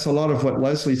B, and that's a lot of what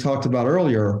Leslie talked about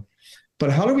earlier.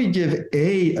 But how do we give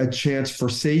a chance for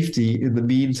safety in the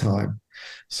meantime?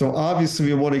 So obviously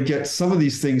we want to get some of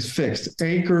these things fixed: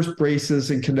 anchors,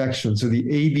 braces, and connections are the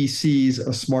ABCs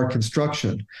of smart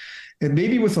construction. And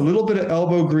maybe with a little bit of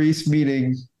elbow grease,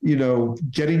 meaning,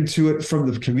 getting to it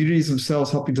from the communities themselves,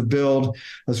 helping to build,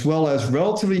 as well as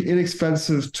relatively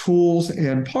inexpensive tools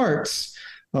and parts,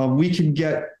 we can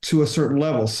get to a certain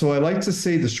level. So I like to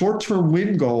say the short-term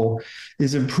wind goal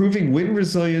is improving wind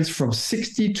resilience from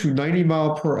 60 to 90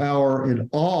 mile per hour in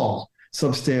all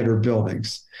substandard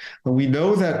buildings. And we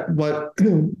know that what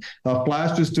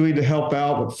Flash is doing to help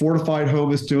out, what Fortified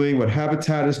Home is doing, what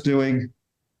Habitat is doing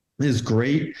is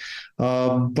great.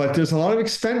 But there's a lot of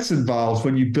expense involved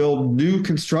when you build new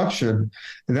construction.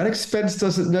 And that expense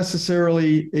doesn't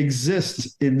necessarily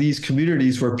exist in these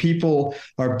communities where people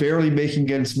are barely making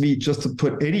ends meet just to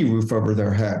put any roof over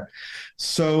their head.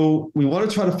 So we want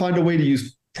to try to find a way to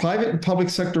use private and public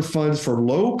sector funds for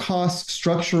low-cost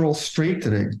structural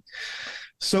strengthening.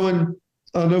 So in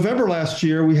November last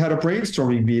year, we had a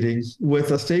brainstorming meeting with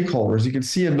stakeholders. You can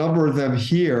see a number of them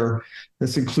here.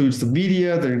 This includes the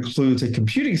media, that includes a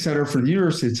computing center for the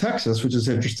University of Texas, which is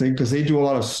interesting because they do a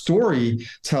lot of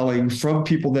storytelling from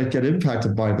people that get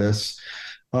impacted by this.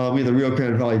 We have the Rio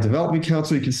Grande Valley Development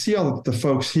Council. You can see all the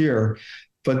folks here,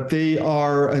 but they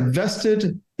are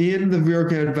invested in the Rio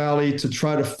Grande Valley to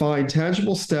try to find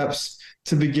tangible steps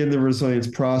to begin the resilience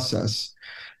process.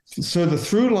 So the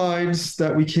through lines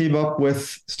that we came up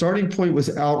with, starting point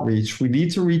was outreach. We need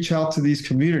to reach out to these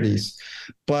communities.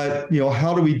 But,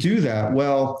 how do we do that?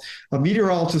 Well, a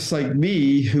meteorologist like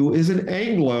me, who is an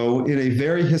Anglo in a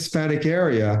very Hispanic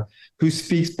area, who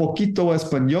speaks poquito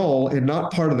Espanol and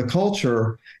not part of the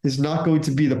culture, is not going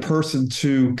to be the person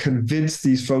to convince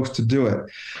these folks to do it.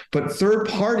 But third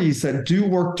parties that do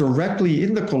work directly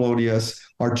in the colonias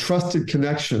are trusted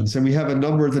connections. And we have a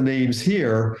number of the names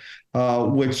here,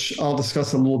 which I'll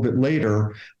discuss a little bit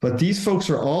later. But these folks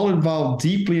are all involved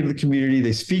deeply in the community.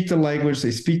 They speak the language,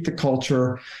 they speak the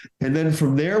culture. And then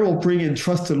from there, we'll bring in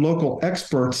trusted local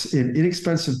experts in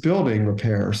inexpensive building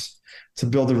repairs to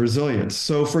build the resilience.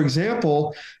 So, for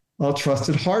example, a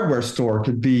trusted hardware store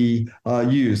could be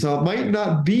used. Now, it might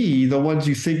not be the ones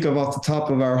you think of off the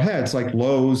top of our heads, like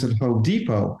Lowe's and Home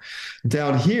Depot.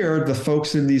 Down here, the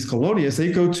folks in these colonias,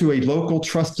 they go to a local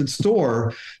trusted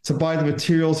store to buy the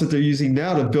materials that they're using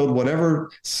now to build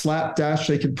whatever slapdash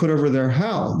they can put over their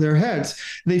heads.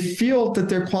 They feel that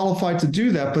they're qualified to do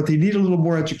that, but they need a little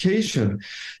more education.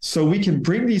 So we can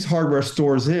bring these hardware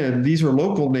stores in. These are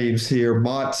local names here,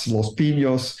 Mott's, Los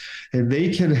Pinos, and they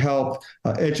can help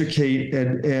educate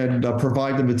and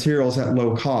provide the materials at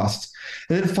low cost.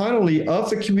 And then finally, of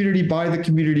the community, by the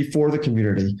community, for the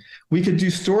community. We could do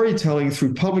storytelling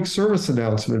through public service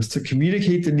announcements to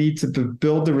communicate the need to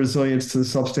build the resilience to the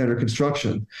substandard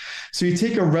construction. So you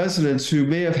take a resident who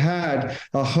may have had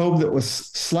a home that was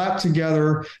slapped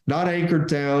together, not anchored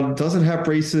down, doesn't have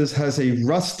braces, has a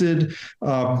rusted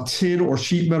tin or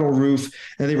sheet metal roof,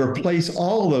 and they replace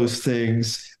all of those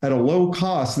things at a low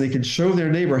cost. They can show their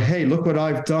neighbor, hey, look what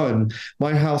I've done.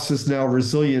 My house is now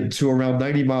resilient to around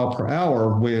 90 mile per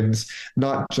hour winds,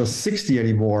 not just 60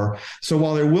 anymore. So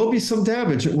while there will be some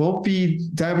damage, it won't be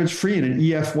damage free in an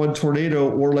EF1 tornado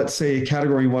or, let's say, a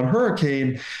Category 1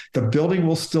 hurricane. The building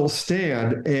will still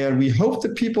stand. And we hope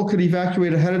that people could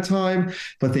evacuate ahead of time,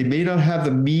 but they may not have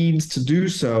the means to do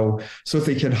so. So if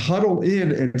they can huddle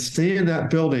in and stay in that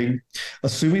building,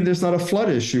 assuming there's not a flood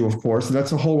issue, of course, and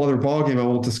that's a whole other ballgame I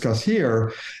won't discuss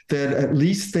here, then at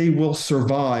least they will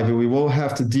survive and we won't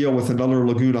have to deal with another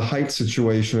Laguna Heights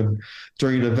situation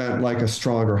during an event like a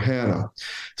Strong or Hannah.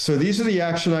 So these are the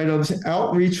action items.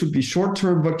 Outreach would be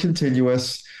short-term but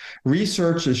continuous.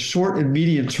 Research is short and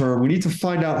medium term. We need to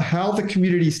find out how the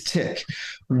communities tick.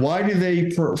 Why do they,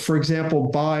 for example,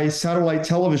 buy satellite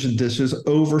television dishes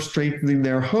over strengthening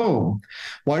their home?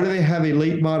 Why do they have a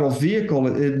late model vehicle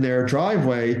in their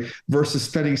driveway versus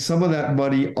spending some of that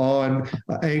money on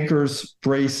anchors,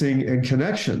 bracing, and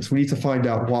connections? We need to find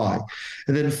out why.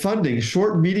 And then funding,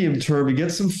 short and medium term, to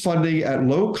get some funding at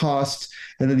low cost,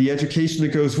 and then the education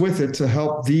that goes with it to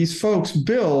help these folks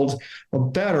build a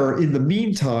better in the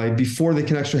meantime before they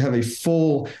can actually have a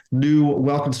full new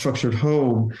well-constructed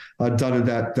home done in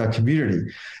that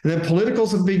community. And then political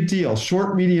is a big deal,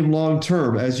 short, medium, long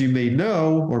term. As you may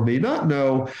know or may not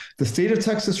know, the state of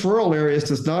Texas rural areas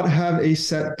does not have a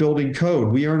set building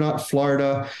code. We are not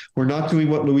Florida. We're not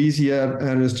doing what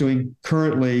Louisiana is doing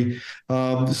currently.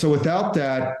 So without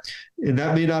that, and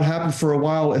that may not happen for a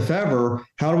while, if ever,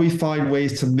 how do we find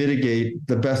ways to mitigate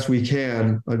the best we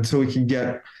can until we can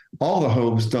get all the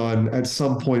homes done at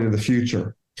some point in the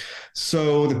future?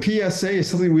 So the PSA is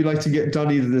something we'd like to get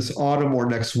done either this autumn or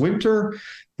next winter.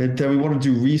 And then we want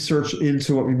to do research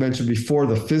into what we mentioned before,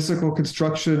 the physical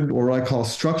construction, or what I call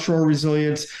structural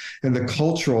resilience, and the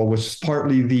cultural, which is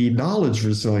partly the knowledge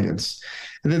resilience.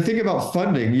 And then think about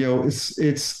funding.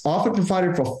 It's often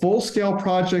provided for full-scale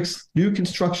projects, new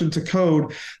construction to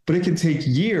code, but it can take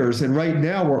years. And right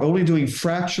now, we're only doing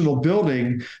fractional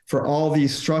building for all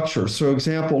these structures. So,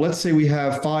 example, let's say we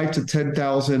have 5,000 to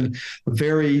 10,000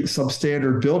 very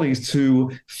substandard buildings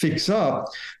to fix up.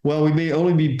 Well, we may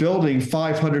only be building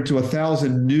 500 to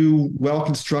 1,000 new,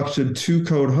 well-constructed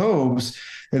two-code homes,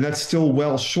 and that's still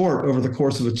well short over the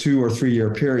course of a 2 or 3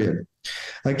 year period.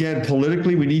 Again,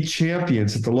 politically, we need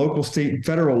champions at the local, state, and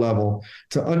federal level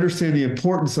to understand the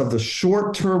importance of the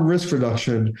short-term risk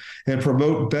reduction and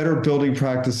promote better building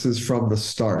practices from the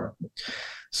start.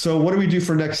 So what do we do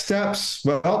for next steps?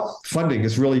 Well, funding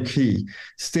is really key.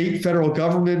 State, federal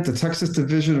government, the Texas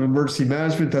Division of Emergency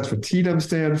Management, that's what TDEM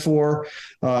stand for.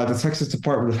 The Texas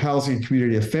Department of Housing and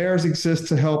Community Affairs exists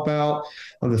to help out.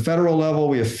 On the federal level,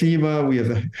 we have FEMA, we have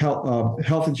the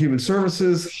Health and Human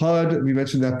Services, HUD, we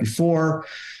mentioned that before.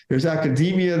 There's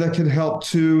academia that can help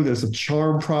too. There's a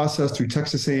CHARM process through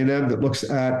Texas A&M that looks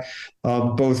at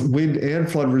both wind and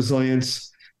flood resilience.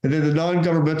 And then the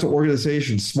non-governmental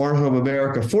organizations, Smart Home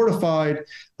America Fortified,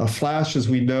 Flash, as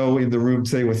we know in the room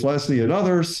today with Leslie and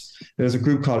others. There's a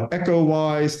group called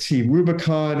EchoWise, Team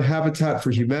Rubicon, Habitat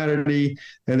for Humanity,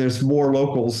 and there's more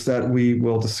locals that we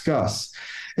will discuss.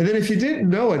 And then if you didn't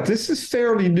know it, this is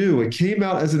fairly new. It came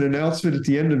out as an announcement at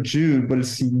the end of June, but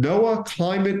it's the NOAA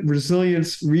Climate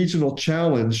Resilience Regional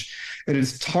Challenge, and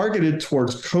it's targeted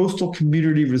towards coastal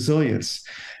community resilience.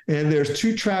 And there's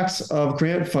 2 tracks of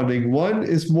grant funding. One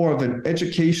is more of an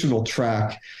educational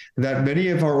track that many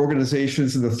of our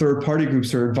organizations and the third-party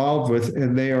groups are involved with,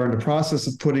 and they are in the process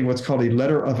of putting what's called a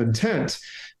letter of intent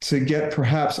to get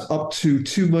perhaps up to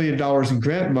 $2 million in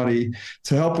grant money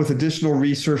to help with additional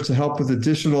research, to help with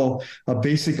additional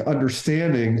basic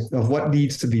understanding of what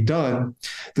needs to be done.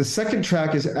 The second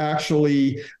track is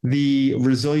actually the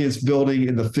resilience building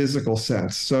in the physical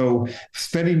sense. So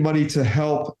spending money to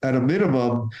help, at a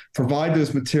minimum, provide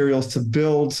those materials to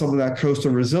build some of that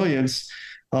coastal resilience.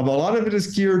 A lot of it is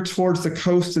geared towards the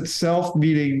coast itself,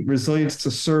 meaning resilience to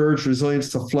surge,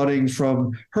 resilience to flooding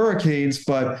from hurricanes,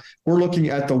 but we're looking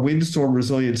at the windstorm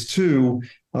resilience too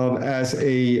as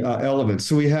a element.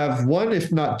 So we have 1,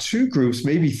 if not 2 groups,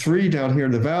 maybe 3 down here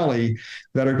in the Valley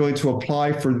that are going to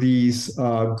apply for these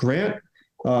grant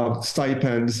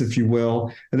stipends, if you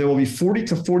will, and there will be 40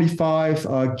 to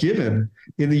 45 given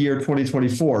in the year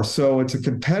 2024. So it's a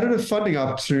competitive funding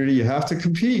opportunity. You have to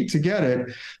compete to get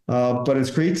it, but it's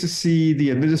great to see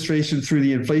the administration through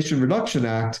the Inflation Reduction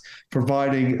Act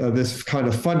providing this kind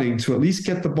of funding to at least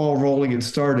get the ball rolling and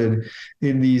started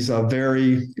in these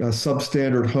very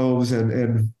substandard homes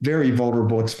and very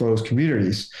vulnerable exposed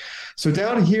communities. So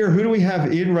down here, who do we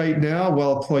have in right now?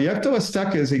 Well, Proyecto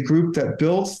Azteca is a group that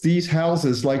builds these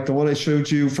houses like the one I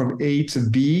showed you from A to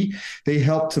B. They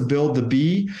help to build the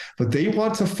B, but they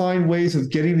want to find ways of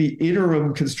getting the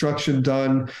interim construction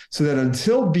done so that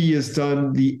until B is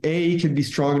done, the A can be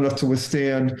strong enough to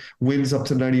withstand winds up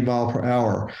to 90 miles per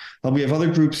hour. We have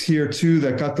other groups here too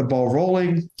that got the ball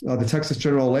rolling. The Texas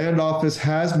General Land Office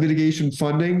has mitigation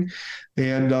funding.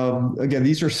 And again,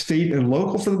 these are state and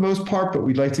local for the most part, but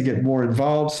we'd like to get more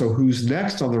involved. So who's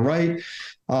next on the right?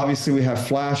 Obviously, we have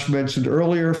Flash mentioned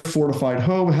earlier, Fortified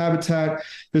Home Habitat.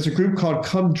 There's a group called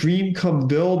Come Dream, Come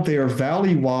Build. They are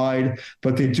valley-wide,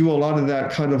 but they do a lot of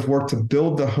that kind of work to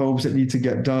build the homes that need to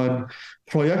get done.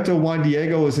 Proyecto Juan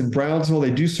Diego is in Brownsville.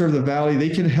 They do serve the Valley. They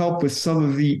can help with some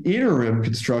of the interim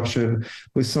construction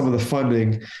with some of the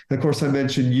funding. And of course, I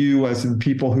mentioned you as in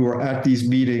people who are at these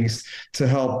meetings to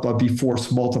help be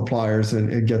force multipliers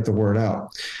and get the word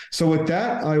out. So with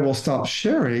that, I will stop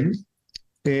sharing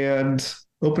and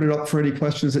open it up for any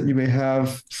questions that you may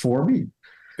have for me.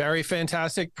 Very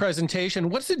fantastic presentation.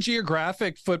 What's the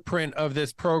geographic footprint of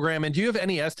this program? And do you have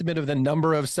any estimate of the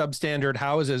number of substandard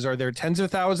houses? Are there tens of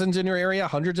thousands in your area,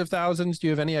 hundreds of thousands? Do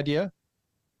you have any idea?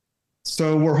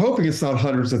 So we're hoping it's not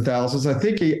hundreds of thousands. I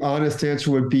think an honest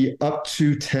answer would be up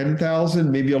to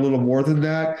 10,000, maybe a little more than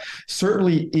that,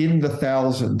 certainly in the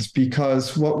thousands,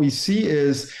 because what we see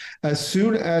is as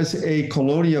soon as a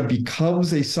colonia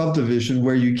becomes a subdivision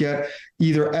where you get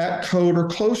either at code or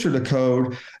closer to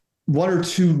code, 1 or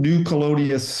 2 new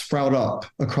colonias sprout up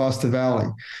across the valley.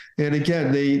 And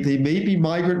again, they may be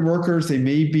migrant workers, they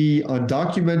may be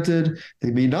undocumented,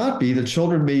 they may not be, the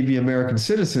children may be American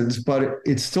citizens, but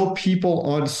it's still people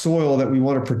on soil that we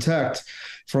want to protect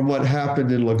from what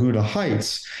happened in Laguna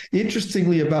Heights.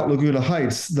 Interestingly about Laguna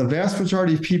Heights, the vast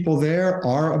majority of people there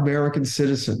are American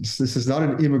citizens. This is not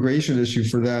an immigration issue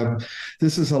for them.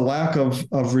 This is a lack of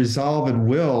resolve and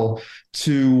will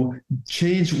to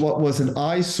change what was an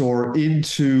eyesore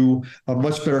into a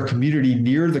much better community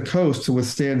near the coast to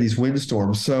withstand these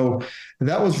windstorms. So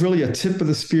that was really a tip of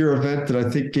the spear event that I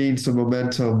think gained some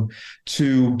momentum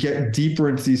to get deeper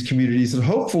into these communities. And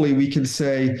hopefully we can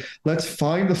say, let's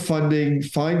find the funding,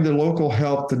 find the local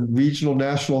help, the regional,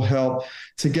 national help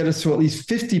to get us to at least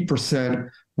 50%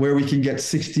 where we can get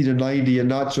 60 to 90 and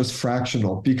not just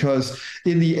fractional. Because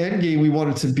in the end game, we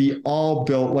want it to be all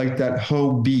built like that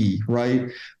home B, right?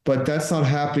 But that's not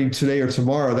happening today or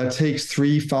tomorrow. That takes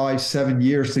 3, 5, 7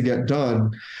 years to get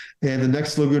done. And the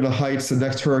next Laguna Heights, the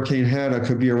next Hurricane Hannah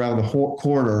could be around the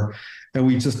corner. And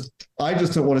I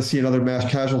just don't want to see another mass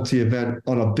casualty event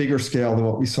on a bigger scale than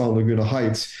what we saw in Laguna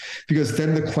Heights, because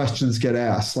then the questions get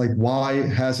asked, like, why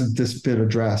hasn't this been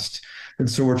addressed? And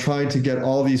so we're trying to get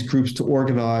all these groups to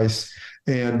organize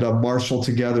and marshal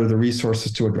together the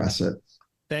resources to address it.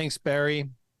 Thanks, Barry.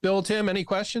 Bill, Tim, any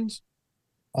questions?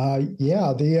 I'm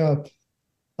glad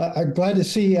to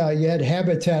see you had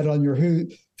Habitat on your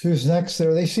Who's Next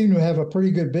there. They seem to have a pretty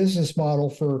good business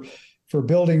model for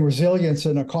building resilience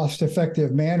in a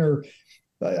cost-effective manner.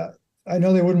 I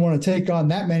know they wouldn't want to take on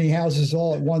that many houses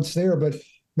all at once there, but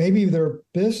maybe their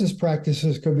business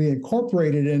practices could be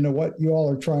incorporated into what you all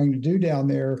are trying to do down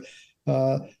there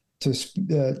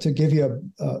to give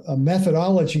you a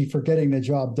methodology for getting the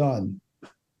job done.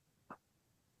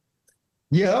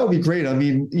 Yeah, that would be great. I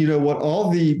mean, what all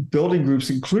the building groups,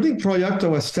 including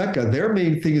Proyecto Azteca, their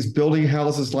main thing is building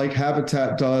houses like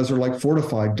Habitat does or like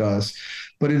Fortified does.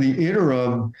 But in the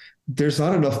interim, there's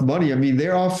not enough money. I mean,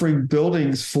 they're offering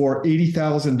buildings for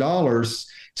 $80,000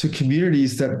 to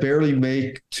communities that barely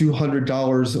make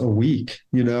 $200 a week,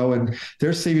 and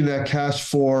they're saving that cash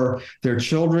for their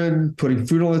children, putting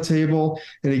food on the table.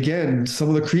 And again, some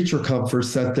of the creature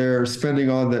comforts that they're spending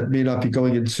on that may not be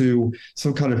going into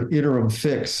some kind of interim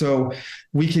fix. So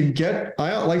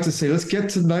I like to say, let's get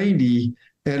to 90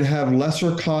 and have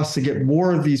lesser costs to get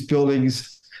more of these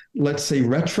buildings, let's say,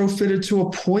 retrofitted to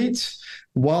a point,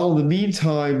 while in the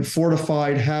meantime,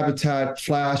 Fortified, Habitat,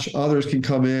 Flash, others can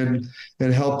come in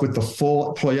and help with the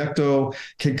full. Proyecto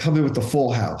can come in with the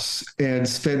full house and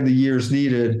spend the years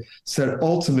needed, so that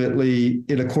ultimately,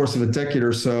 in the course of a decade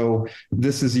or so,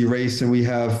 this is erased and we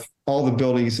have all the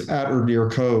buildings at or near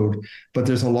code. But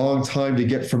there's a long time to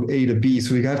get from A to B.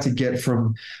 So we have to get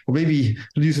from, well, maybe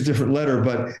we'll use a different letter,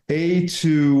 but A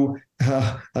to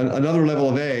another level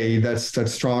of A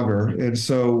that's stronger. And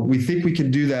so we think we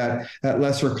can do that at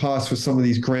lesser cost with some of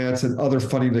these grants and other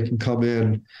funding that can come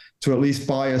in to at least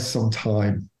buy us some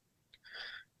time.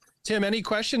 Tim, any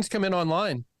questions come in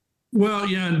online? Well,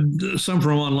 yeah, some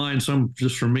from online, some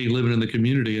just from me living in the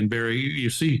community. And Barry,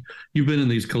 you've been in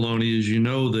these colonias,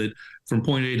 that from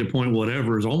point A to point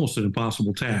whatever is almost an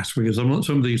impossible task, because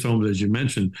some of these homes, as you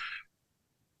mentioned,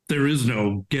 there is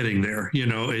no getting there.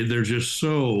 They're just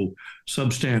so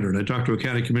substandard. I talked to a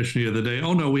county commissioner the other day.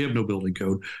 Oh no, we have no building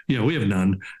code. We have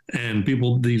none. And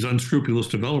these unscrupulous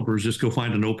developers just go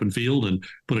find an open field and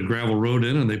put a gravel road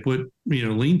in, and they put,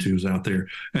 lean-tos out there,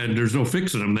 and there's no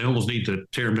fixing them. They almost need to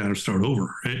tear them down and start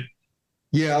over, right?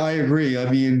 Yeah, I agree.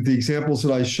 I mean, the examples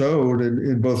that I showed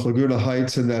in both Laguna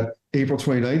Heights and that April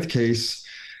 29th case,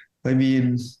 I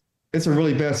mean, it's a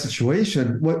really bad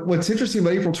situation. What's interesting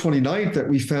about April 29th that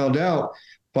we found out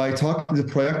by talking to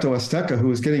Proyecto Azteca, who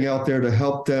was getting out there to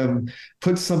help them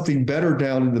put something better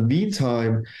down in the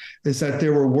meantime, is that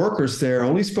there were workers there,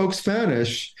 only spoke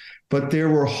Spanish, but there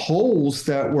were holes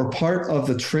that were part of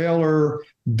the trailer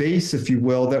base, if you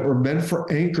will, that were meant for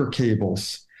anchor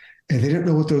cables. And they didn't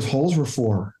know what those holes were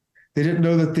for. They didn't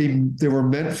know that they were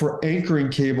meant for anchoring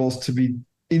cables to be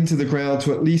into the ground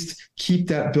to at least keep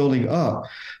that building up.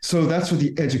 So that's what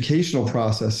the educational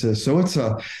process is. So it's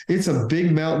a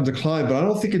big mountain to climb, but I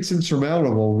don't think it's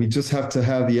insurmountable. We just have to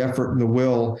have the effort and the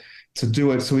will to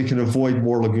do it so we can avoid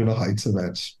more Laguna Heights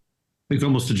events. It's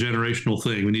almost a generational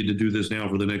thing. We need to do this now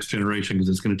for the next generation because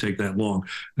it's going to take that long,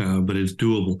 but it's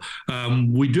doable.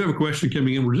 We do have a question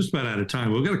coming in. We're just about out of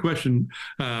time. We've got a question.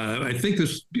 I think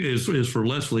this is for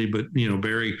Leslie, but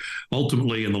Barry,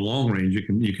 ultimately in the long range,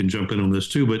 you can jump in on this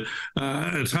too. But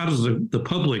it's how does the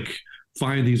public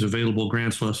find these available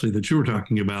grants, Leslie, that you were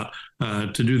talking about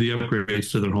to do the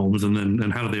upgrades to their homes,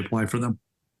 and how do they apply for them?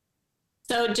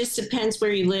 So it just depends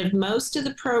where you live. Most of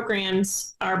the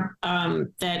programs are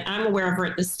that I'm aware of are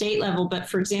at the state level. But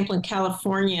for example, in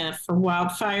California for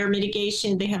wildfire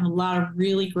mitigation, they have a lot of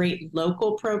really great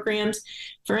local programs.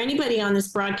 For anybody on this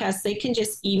broadcast, they can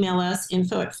just email us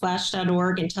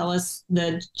info@flash.org and tell us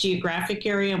the geographic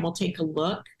area, and we'll take a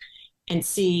look and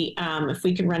see if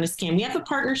we can run a scan. We have a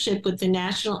partnership with the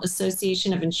National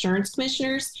Association of Insurance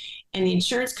Commissioners, and the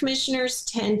insurance commissioners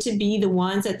tend to be the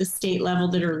ones at the state level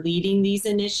that are leading these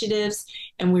initiatives.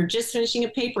 And we're just finishing a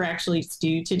paper, actually, it's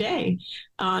due today,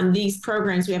 on these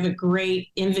programs. We have a great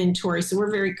inventory, so we're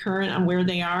very current on where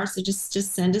they are. So just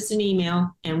send us an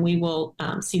email, and we will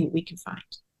see what we can find.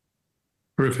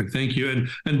 Terrific. Thank you.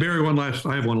 And Barry,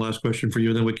 I have one last question for you,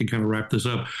 and then we can kind of wrap this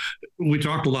up. We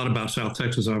talked a lot about South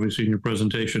Texas, obviously, in your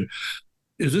presentation.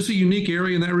 Is this a unique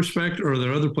area in that respect, or are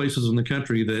there other places in the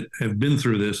country that have been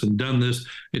through this and done this?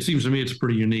 It seems to me it's a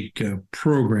pretty unique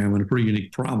program and a pretty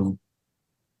unique problem.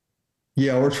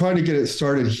 Yeah, we're trying to get it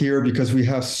started here because we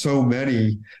have so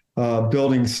many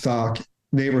building stock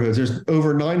neighborhoods. There's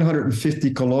over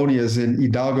 950 colonias in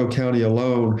Hidalgo County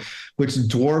alone, which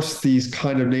dwarfs these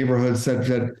kind of neighborhoods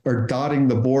that are dotting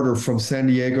the border from San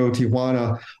Diego,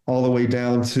 Tijuana, all the way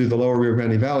down to the lower Rio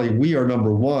Grande Valley. We are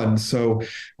number one. So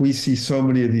we see so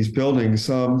many of these buildings.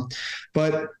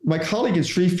 But my colleague in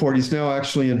Shreveport, he's now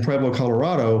actually in Pueblo,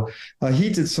 Colorado. He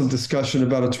did some discussion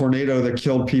about a tornado that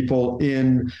killed people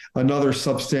in another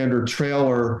substandard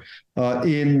trailer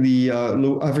in the,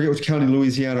 I forget which county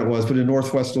Louisiana it was, but in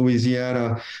northwest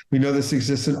Louisiana. We know this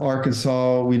exists in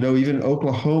Arkansas. We know even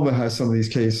Oklahoma has some of these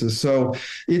cases. So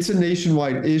it's a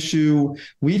nationwide issue.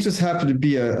 We just happen to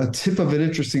be a tip of an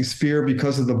interesting spear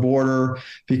because of the border,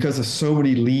 because of so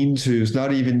many lean-tos,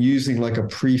 not even using like a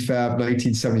prefab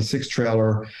 1976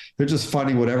 trailer. They're just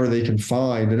finding whatever they can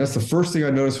find. And that's the first thing I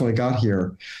noticed when I got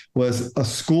here was a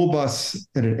school bus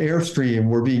and an Airstream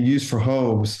were being used for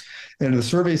homes. And the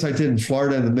surveys I did in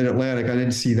Florida and the Mid-Atlantic, I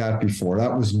didn't see that before.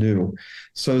 That was new.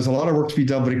 So there's a lot of work to be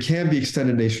done, but it can be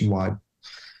extended nationwide.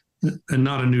 And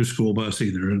not a new school bus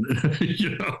either.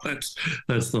 You know, that's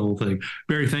the whole thing.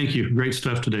 Barry, thank you. Great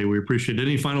stuff today. We appreciate it.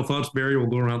 Any final thoughts, Barry? We'll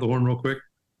go around the horn real quick.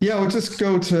 Yeah, we'll just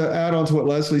go to add on to what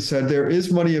Leslie said. There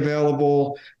is money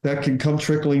available that can come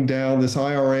trickling down, this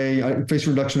IRA,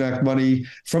 Inflation Reduction Act money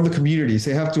from the communities.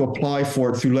 They have to apply for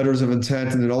it through letters of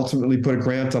intent and then ultimately put a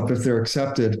grant up if they're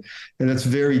accepted. And it's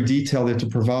very detailed. They have to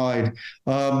provide.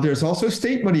 There's also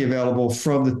state money available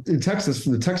in Texas,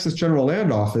 from the Texas General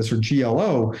Land Office, or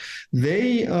GLO.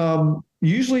 They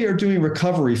usually are doing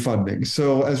recovery funding.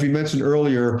 So as we mentioned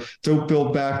earlier, don't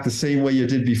build back the same way you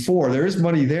did before. There is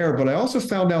money there, but I also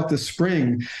found out this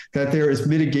spring that there is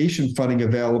mitigation funding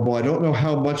available. I don't know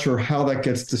how much or how that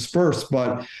gets dispersed,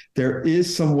 but there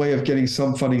is some way of getting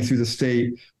some funding through the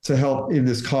state to help in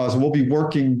this cause. We'll be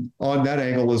working on that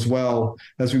angle as well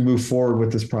as we move forward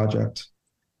with this project.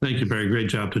 Thank you, Barry. Great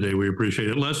job today. We appreciate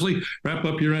it. Leslie, wrap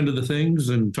up your end of the things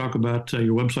and talk about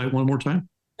your website one more time.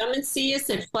 Come and see us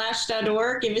at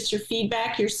flash.org. Give us your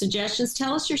feedback, your suggestions.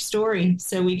 Tell us your story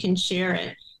so we can share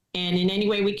it. And in any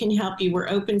way we can help you, we're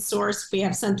open source. If we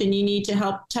have something you need to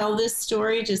help tell this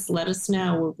story, just let us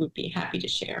know. We'd be happy to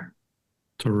share.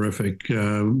 Terrific.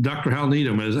 Dr. Hal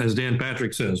Needham, as Dan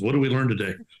Patrick says, what did we learn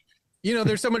today? You know,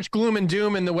 there's so much gloom and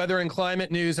doom in the weather and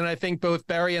climate news, and I think both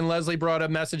Barry and Leslie brought a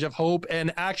message of hope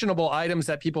and actionable items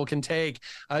that people can take.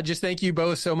 Just thank you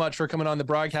both so much for coming on the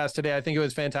broadcast today. I think it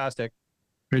was fantastic.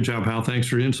 Great job, Hal. Thanks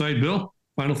for your insight. Bill,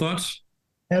 final thoughts?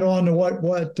 Add on to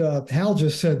what Hal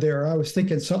just said there. I was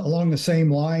thinking along the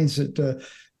same lines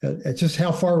that just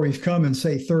how far we've come in,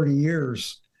 say, 30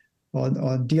 years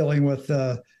on dealing with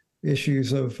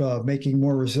issues of making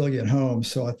more resilient homes.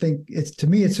 So I think to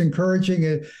me, it's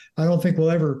encouraging. I don't think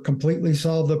we'll ever completely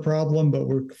solve the problem, but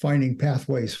we're finding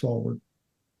pathways forward.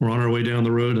 We're on our way down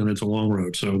the road, and it's a long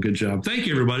road. So good job. Thank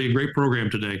you, everybody. A great program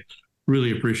today.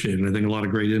 Really appreciate it. I think a lot of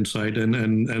great insight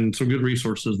and some good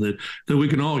resources that we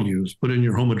can all use. Put in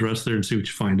your home address there and see what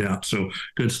you find out. So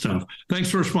good stuff.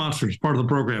 Thanks to our sponsors, part of the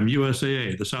program,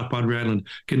 USAA, the South Padre Island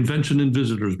Convention and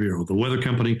Visitors Bureau, the Weather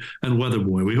Company, and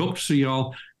Weatherboy. We hope to see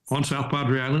y'all on South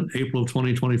Padre Island, April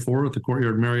 2024 at the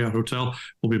Courtyard Marriott Hotel.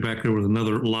 We'll be back there with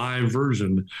another live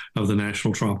version of the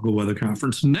National Tropical Weather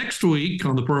Conference. Next week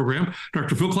on the program,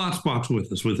 Dr. Phil Klotzbach's with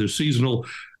us with his seasonal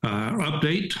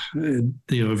update.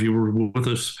 If you were with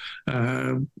us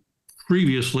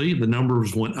previously, the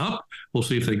numbers went up. We'll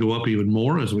see if they go up even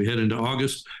more as we head into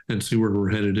August and see where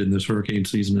we're headed in this hurricane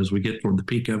season as we get toward the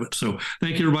peak of it. So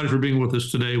thank you, everybody, for being with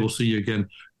us today. We'll see you again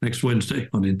next Wednesday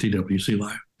on NTWC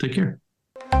Live. Take care.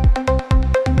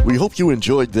 We hope you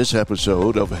enjoyed this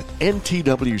episode of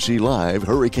NTWC Live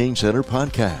Hurricane Center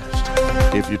Podcast.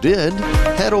 If you did,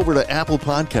 head over to Apple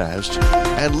Podcasts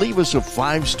and leave us a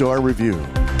 5-star review.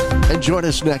 And join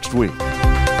us next week.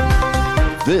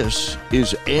 This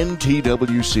is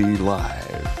NTWC Live.